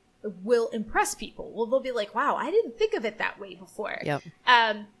that will impress people. Well, they'll be like, wow, I didn't think of it that way before. Yep.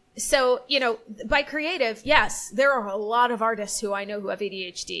 So, by creative, yes, there are a lot of artists who I know who have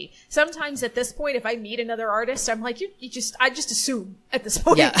ADHD. Sometimes at this point, if I meet another artist, I'm like, I just assume at this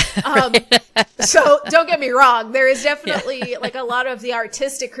point. Yeah. So don't get me wrong. There is definitely like a lot of the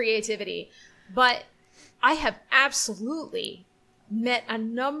artistic creativity, but I have absolutely met a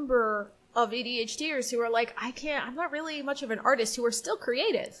number of ADHDers who are like, I'm not really much of an artist, who are still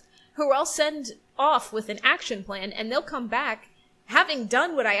creative, who I'll send off with an action plan, and they'll come back having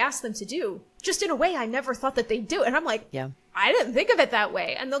done what I asked them to do, just in a way I never thought that they'd do. And I'm like, yeah, I didn't think of it that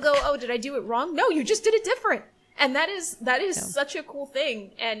way. And they'll go, oh, did I do it wrong? No, you just did it different. And that is such a cool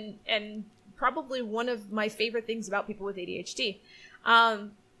thing. And probably one of my favorite things about people with ADHD.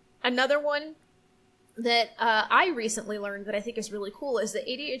 Another one that I recently learned that I think is really cool is that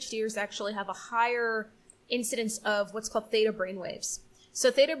ADHDers actually have a higher incidence of what's called theta brainwaves. So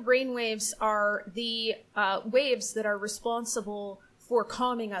theta brainwaves are the waves that are responsible for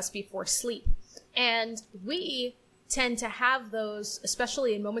calming us before sleep. And we tend to have those,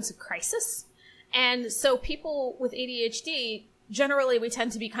 especially in moments of crisis. And so people with ADHD, generally we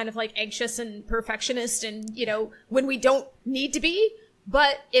tend to be kind of like anxious and perfectionist and, when we don't need to be.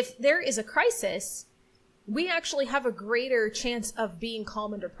 But if there is a crisis, we actually have a greater chance of being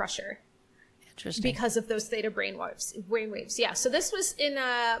calm under pressure. Interesting. Because of those theta brainwaves. Yeah. So this was in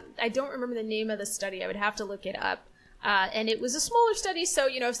I don't remember the name of the study. I would have to look it up. And it was a smaller study. So,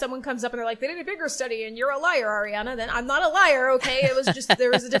 if someone comes up and they're like, they did a bigger study and you're a liar, Ariana, then I'm not a liar. Okay. It was just,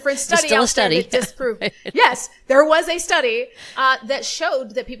 there was a different study still out a study. there that disproved. Yes, there was a study, that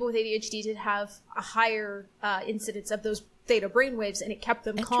showed that people with ADHD did have a higher, incidence of those theta brainwaves, and it kept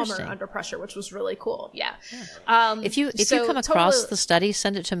them calmer under pressure, which was really cool. Yeah. If you come across the study,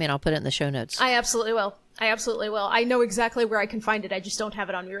 send it to me and I'll put it in the show notes. I absolutely will. I know exactly where I can find it. I just don't have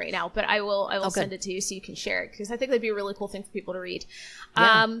it on me right now, but I will send it to you so you can share it, because I think that'd be a really cool thing for people to read.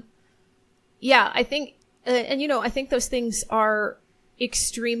 Yeah. I think, I think those things are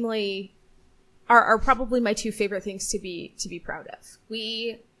are probably my two favorite things to be proud of.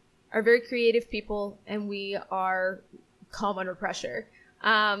 We are very creative people, and we are calm under pressure.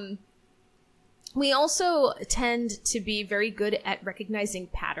 We also tend to be very good at recognizing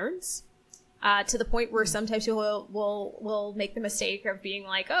patterns, to the point where sometimes people will make the mistake of being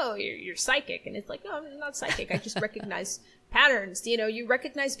like, oh, you're psychic. And it's like, no, I'm not psychic. I just recognize patterns. You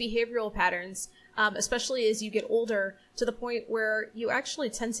recognize behavioral patterns, especially as you get older, to the point where you actually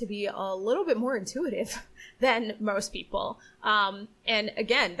tend to be a little bit more intuitive than most people. And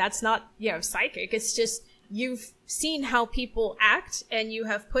again, that's not, psychic. It's just, you've seen how people act, and you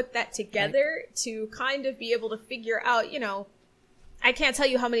have put that together to kind of be able to figure out, I can't tell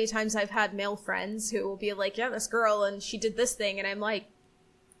you how many times I've had male friends who will be like, yeah, this girl, and she did this thing. And I'm like,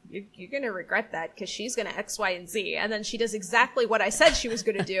 you're going to regret that, because she's going to X, Y, and Z. And then she does exactly what I said she was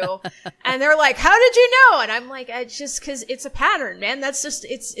going to do. And they're like, how did you know? And I'm like, it's just because it's a pattern, man. That's just,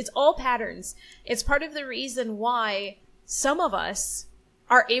 it's all patterns. It's part of the reason why some of us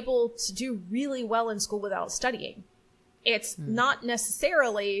are able to do really well in school without studying. It's not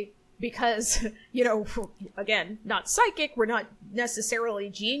necessarily because, again, not psychic, we're not necessarily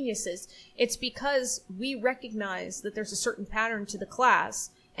geniuses. It's because we recognize that there's a certain pattern to the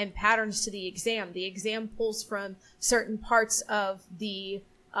class and patterns to the exam. The exam pulls from certain parts of the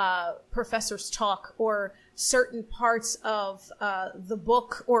professor's talk, or certain parts of the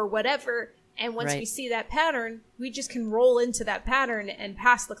book, or whatever. And once we see that pattern, we just can roll into that pattern and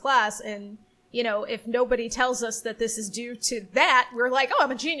pass the class. And, if nobody tells us that this is due to that, we're like, oh,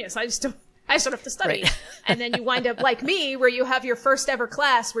 I'm a genius. I just don't have to study. Right. And then you wind up like me, where you have your first ever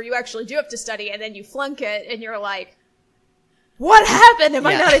class where you actually do have to study, and then you flunk it, and you're like, what happened? Am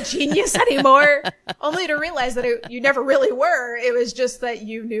I not a genius anymore? Only to realize that you never really were. It was just that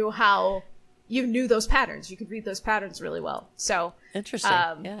you knew those patterns. You could read those patterns really well. So interesting.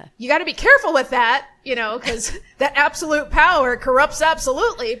 Yeah. You got to be careful with that, because that absolute power corrupts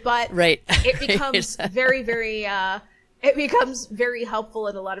absolutely, but it becomes very, very, it becomes very helpful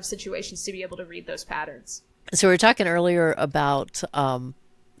in a lot of situations to be able to read those patterns. So we were talking earlier about,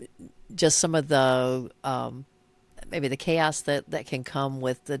 just some of the, maybe the chaos that can come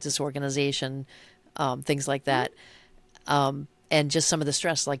with the disorganization, things like that. And just some of the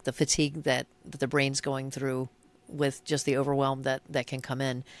stress, like the fatigue that the brain's going through with just the overwhelm that can come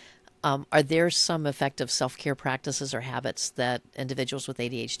in. Are there some effective self-care practices or habits that individuals with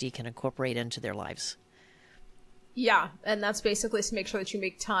ADHD can incorporate into their lives? Yeah, and that's basically to make sure that you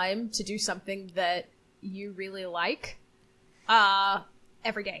make time to do something that you really like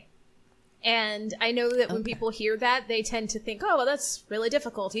every day. And I know that when people hear that, they tend to think, oh, well, that's really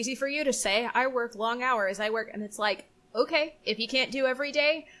difficult. Easy for you to say. I work long hours. And it's like, okay, if you can't do every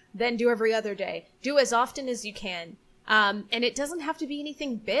day, then do every other day. Do as often as you can. And it doesn't have to be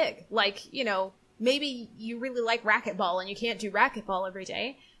anything big. Like, maybe you really like racquetball and you can't do racquetball every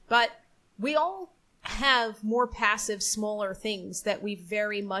day. But we all have more passive, smaller things that we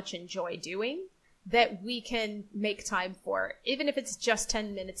very much enjoy doing that we can make time for, even if it's just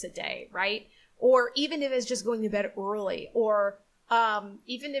 10 minutes a day, right? Or even if it's just going to bed early, or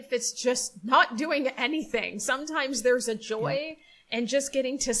even if it's just not doing anything. Sometimes there's a joy in just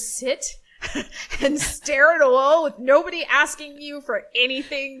getting to sit and stare at a wall with nobody asking you for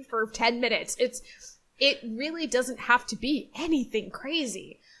anything for 10 minutes. It really doesn't have to be anything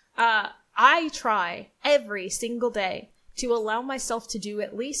crazy. I try every single day to allow myself to do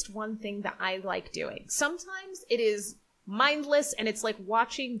at least one thing that I like doing. Sometimes it is mindless and it's like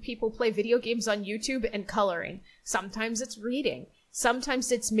watching people play video games on YouTube and coloring. Sometimes it's reading.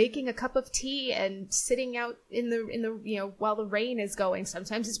 Sometimes it's making a cup of tea and sitting out in the while the rain is going.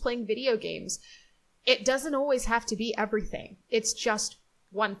 Sometimes it's playing video games. It doesn't always have to be everything. It's just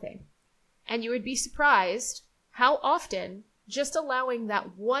one thing. And you would be surprised how often just allowing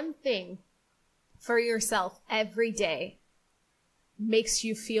that one thing for yourself every day makes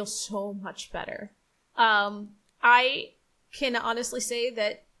you feel so much better. I can honestly say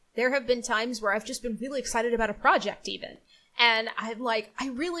that there have been times where I've just been really excited about a project even. And I'm like, I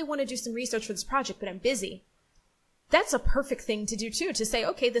really want to do some research for this project, but I'm busy. That's a perfect thing to do too, to say,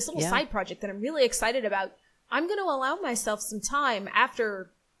 okay, this little side project that I'm really excited about, I'm going to allow myself some time after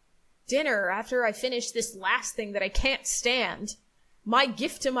dinner, after I finish this last thing that I can't stand. My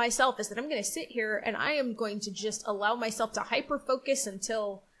gift to myself is that I'm going to sit here and I am going to just allow myself to hyper focus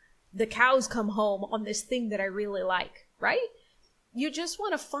until the cows come home on this thing that I really like, right? You just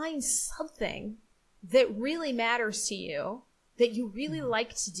want to find something that really matters to you, that you really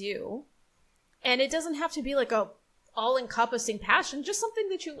like to do. And it doesn't have to be like a all-encompassing passion, just something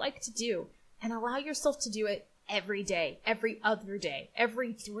that you like to do. And allow yourself to do it every day, every other day,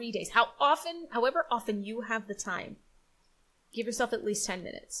 every 3 days. However often you have the time. Give yourself at least 10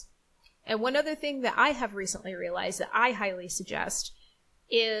 minutes. And one other thing that I have recently realized that I highly suggest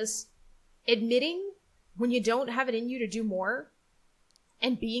is admitting when you don't have it in you to do more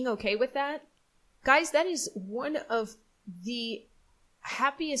and being okay with that. Guys, that is one of the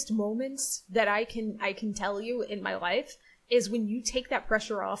happiest moments that I can tell you in my life is when you take that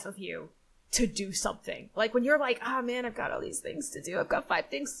pressure off of you to do something. Like when you're like, oh man, I've got all these things to do. I've got 5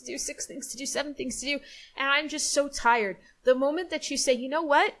 things to do, 6 things to do, 7 things to do. And I'm just so tired. The moment that you say, you know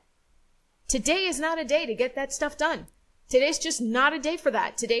what? Today is not a day to get that stuff done. Today's just not a day for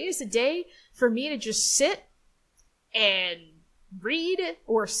that. Today is a day for me to just sit and read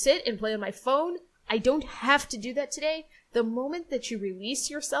or sit and play on my phone. I don't have to do that today. The moment that you release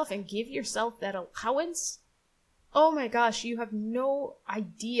yourself and give yourself that allowance, oh my gosh, you have no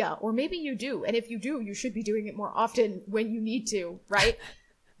idea. Or maybe you do. And if you do, you should be doing it more often when you need to, right?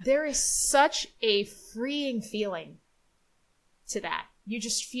 There is such a freeing feeling to that. You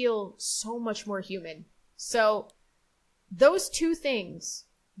just feel so much more human. So those 2 things,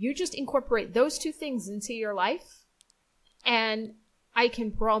 you just incorporate those 2 things into your life. And I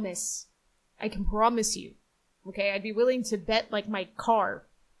can promise you, okay, I'd be willing to bet like my car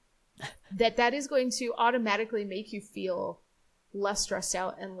that is going to automatically make you feel less stressed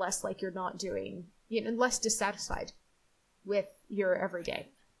out and less like you're not doing, and less dissatisfied with your everyday.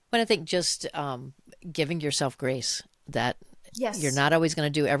 But I think just giving yourself grace that Yes. you're not always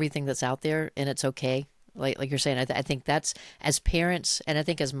going to do everything that's out there, and it's okay. Like you're saying, I think that's, as parents, and I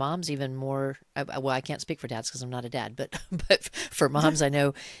think as moms even more, well, I can't speak for dads because I'm not a dad, but for moms, I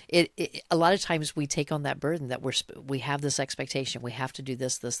know it a lot of times we take on that burden that we have this expectation. We have to do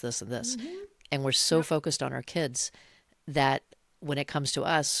this, this, this, and this. Mm-hmm. And we're so focused on our kids that when it comes to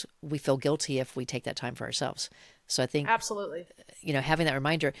us, we feel guilty if we take that time for ourselves. So I think, absolutely, having that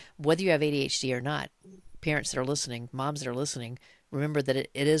reminder, whether you have ADHD or not, parents that are listening, moms that are listening, remember that it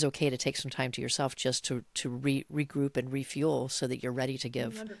is okay to take some time to yourself just to regroup and refuel so that you're ready to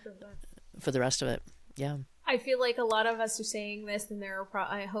give 100%. For the rest of it. Yeah. I feel like a lot of us are saying this, and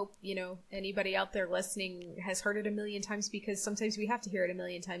I hope, anybody out there listening has heard it a million times, because sometimes we have to hear it a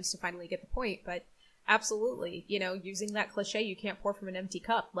million times to finally get the point. But absolutely, using that cliche, you can't pour from an empty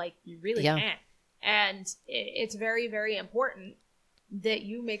cup. Like, you really can't. And it's very, very important that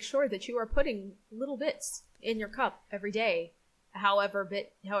you make sure that you are putting little bits in your cup every day, however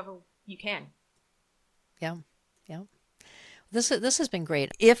you can. Yeah. Yeah. This has been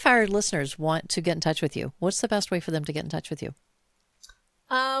great. If our listeners want to get in touch with you, what's the best way for them to get in touch with you?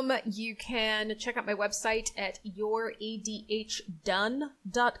 You can check out my website at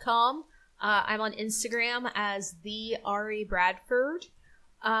youradhdone.com. I'm on Instagram as the Ari Bradford.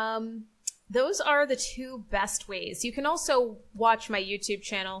 Those are the two best ways. You can also watch my YouTube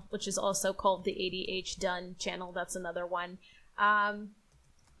channel, which is also called the ADH Done channel. That's another one. And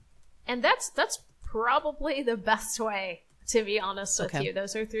that's probably the best way, to be honest with you.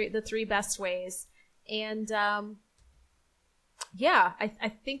 Those are the three best ways. And yeah, I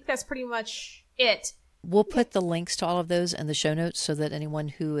think that's pretty much it. We'll put the links to all of those in the show notes so that anyone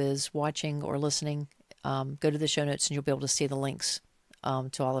who is watching or listening, go to the show notes and you'll be able to see the links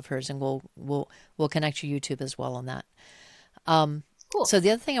to all of hers, and we'll connect your YouTube as well on that. Cool. So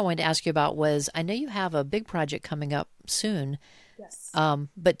the other thing I wanted to ask you about was, I know you have a big project coming up soon. Yes.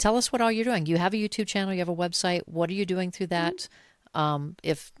 But tell us what all you're doing. You have a YouTube channel, you have a website. What are you doing through that?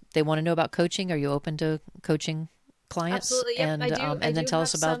 If they want to know about coaching, are you open to coaching clients? Absolutely. Yep, And I do. And then tell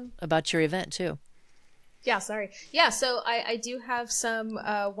us about your event too. Yeah, sorry. Yeah, so I do have some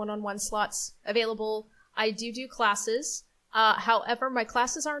one-on-one slots available. I do classes. However, my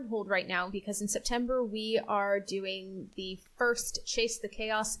classes are on hold right now because in September we are doing the first Chase the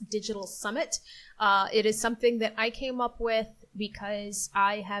Chaos Digital Summit. It is something that I came up with because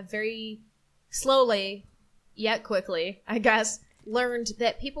I have very slowly, yet quickly, I guess, learned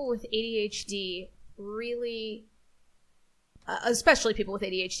that people with ADHD really, especially people with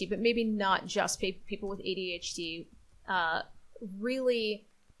ADHD, but maybe not just people with ADHD, really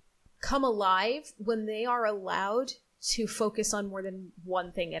come alive when they are allowed to focus on more than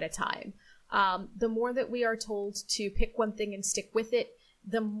one thing at a time. The more that we are told to pick one thing and stick with it,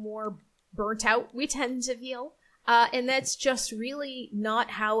 the more burnt out we tend to feel. And that's just really not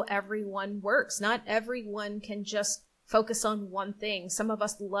how everyone works. Not everyone can just focus on one thing. Some of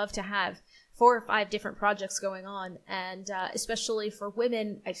us love to have 4 or 5 different projects going on. And especially for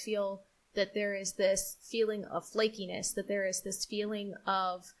women, I feel that there is this feeling of flakiness, that there is this feeling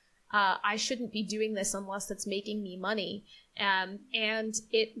of, I shouldn't be doing this unless it's making me money. And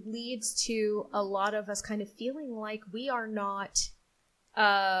it leads to a lot of us kind of feeling like we're not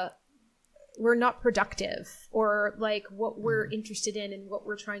productive, or like what we're interested in and what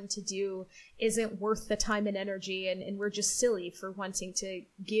we're trying to do isn't worth the time and energy. And we're just silly for wanting to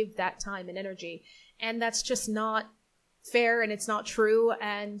give that time and energy. And that's just not fair, and it's not true.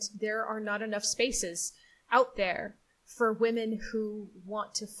 And there are not enough spaces out there for women who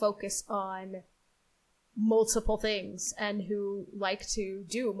want to focus on multiple things and who like to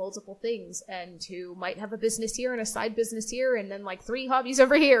do multiple things and who might have a business here and a side business here and then like 3 hobbies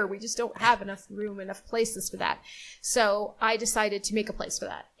over here. We just don't have enough room, enough places for that. So I decided to make a place for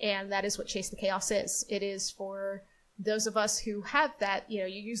that. And that is what Chase the Chaos is. It is for those of us who have that, you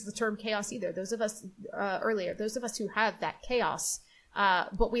use the term chaos either. Those of us earlier, those of us who have that chaos,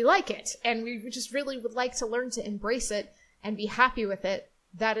 but we like it, and we just really would like to learn to embrace it and be happy with it.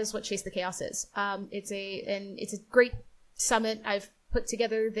 That is what Chase the Chaos is. It's a great summit. I've put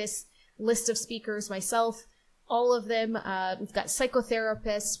together this list of speakers myself. All of them. We've got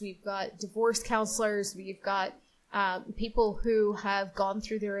psychotherapists. We've got divorce counselors. We've got people who have gone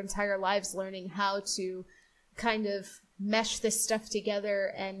through their entire lives learning how to kind of mesh this stuff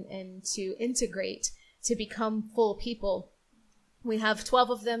together and to integrate to become full people. We have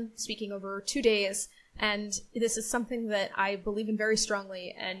 12 of them speaking over 2 days, and this is something that I believe in very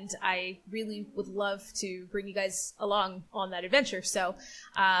strongly, and I really would love to bring you guys along on that adventure. So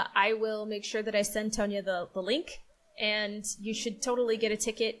I will make sure that I send Tonya the link, and you should totally get a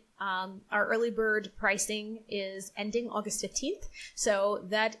ticket. Our early bird pricing is ending August 15th, so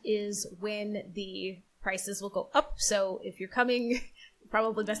that is when the prices will go up. So if you're coming,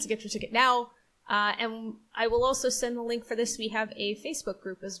 probably best to get your ticket now. And I will also send the link for this. We have a Facebook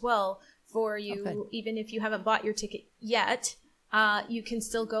group as well for you. Okay. Even if you haven't bought your ticket yet, you can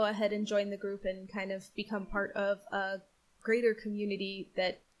still go ahead and join the group and kind of become part of a greater community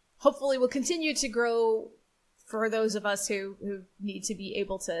that hopefully will continue to grow for those of us who need to be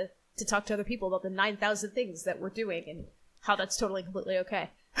able to talk to other people about the 9,000 things that we're doing and how that's totally completely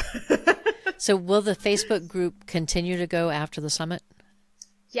okay. So will the Facebook group continue to go after the summit?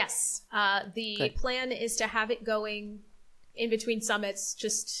 Yes. The plan is to have it going in between summits,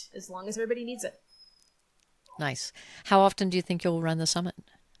 just as long as everybody needs it. Nice. How often do you think you'll run the summit?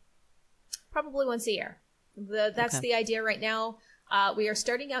 Probably once a year. That's the idea right now. We are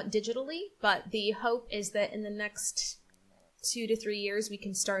starting out digitally, but the hope is that in the next 2 to 3 years, we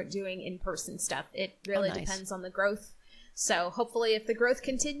can start doing in-person stuff. It really nice. depends on the growth. So hopefully if the growth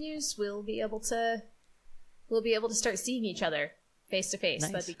continues, we'll be able to start seeing each other face to face.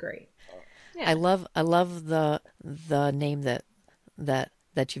 That'd be great. Yeah. I love the name that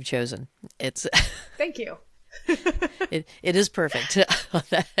you've chosen. It's Thank you. it is perfect on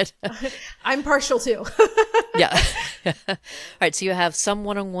that. I'm partial too. Yeah. All right. So you have some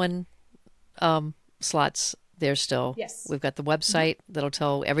one-on-one slots there still. Yes. We've got the website that'll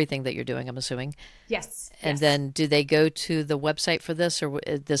tell everything that you're doing, I'm assuming. Yes. And then do they go to the website for this, or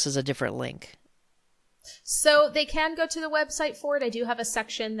this is a different link? So they can go to the website for it. I do have a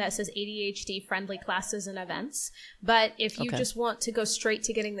section that says ADHD friendly classes and events. But if you just want to go straight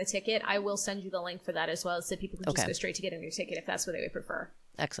to getting the ticket, I will send you the link for that as well, so people can just go straight to getting their ticket if that's what they would prefer.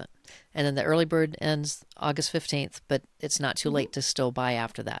 Excellent. And then the early bird ends August 15th, but it's not too late to still buy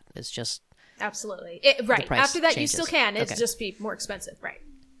after that. It's just... Absolutely. Right. After that, changes. You still can. It's just be more expensive. Right.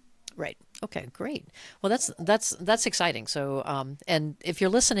 Right. Okay, great. Well, that's exciting. So, and if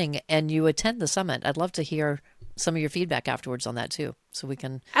you're listening and you attend the summit, I'd love to hear some of your feedback afterwards on that too, so we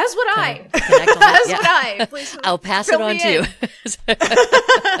can. As would I. Connect on that. As would I. Please. I'll pass it on to you.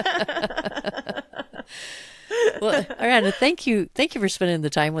 Well, Ariana, thank you for spending the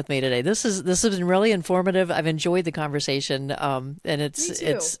time with me today. This has been really informative. I've enjoyed the conversation, and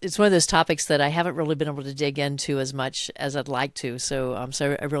it's one of those topics that I haven't really been able to dig into as much as I'd like to. So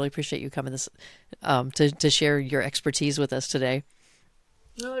so I really appreciate you coming to share your expertise with us today.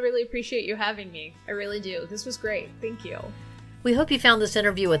 Well, I really appreciate you having me. I really do. This was great. Thank you. We hope you found this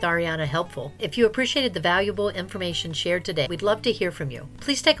interview with Ariana helpful. If you appreciated the valuable information shared today, we'd love to hear from you.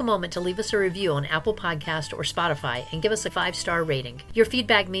 Please take a moment to leave us a review on Apple Podcast or Spotify and give us a 5-star rating. Your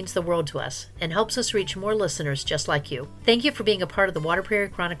feedback means the world to us and helps us reach more listeners just like you. Thank you for being a part of the Water Prairie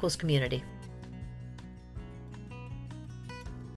Chronicles community.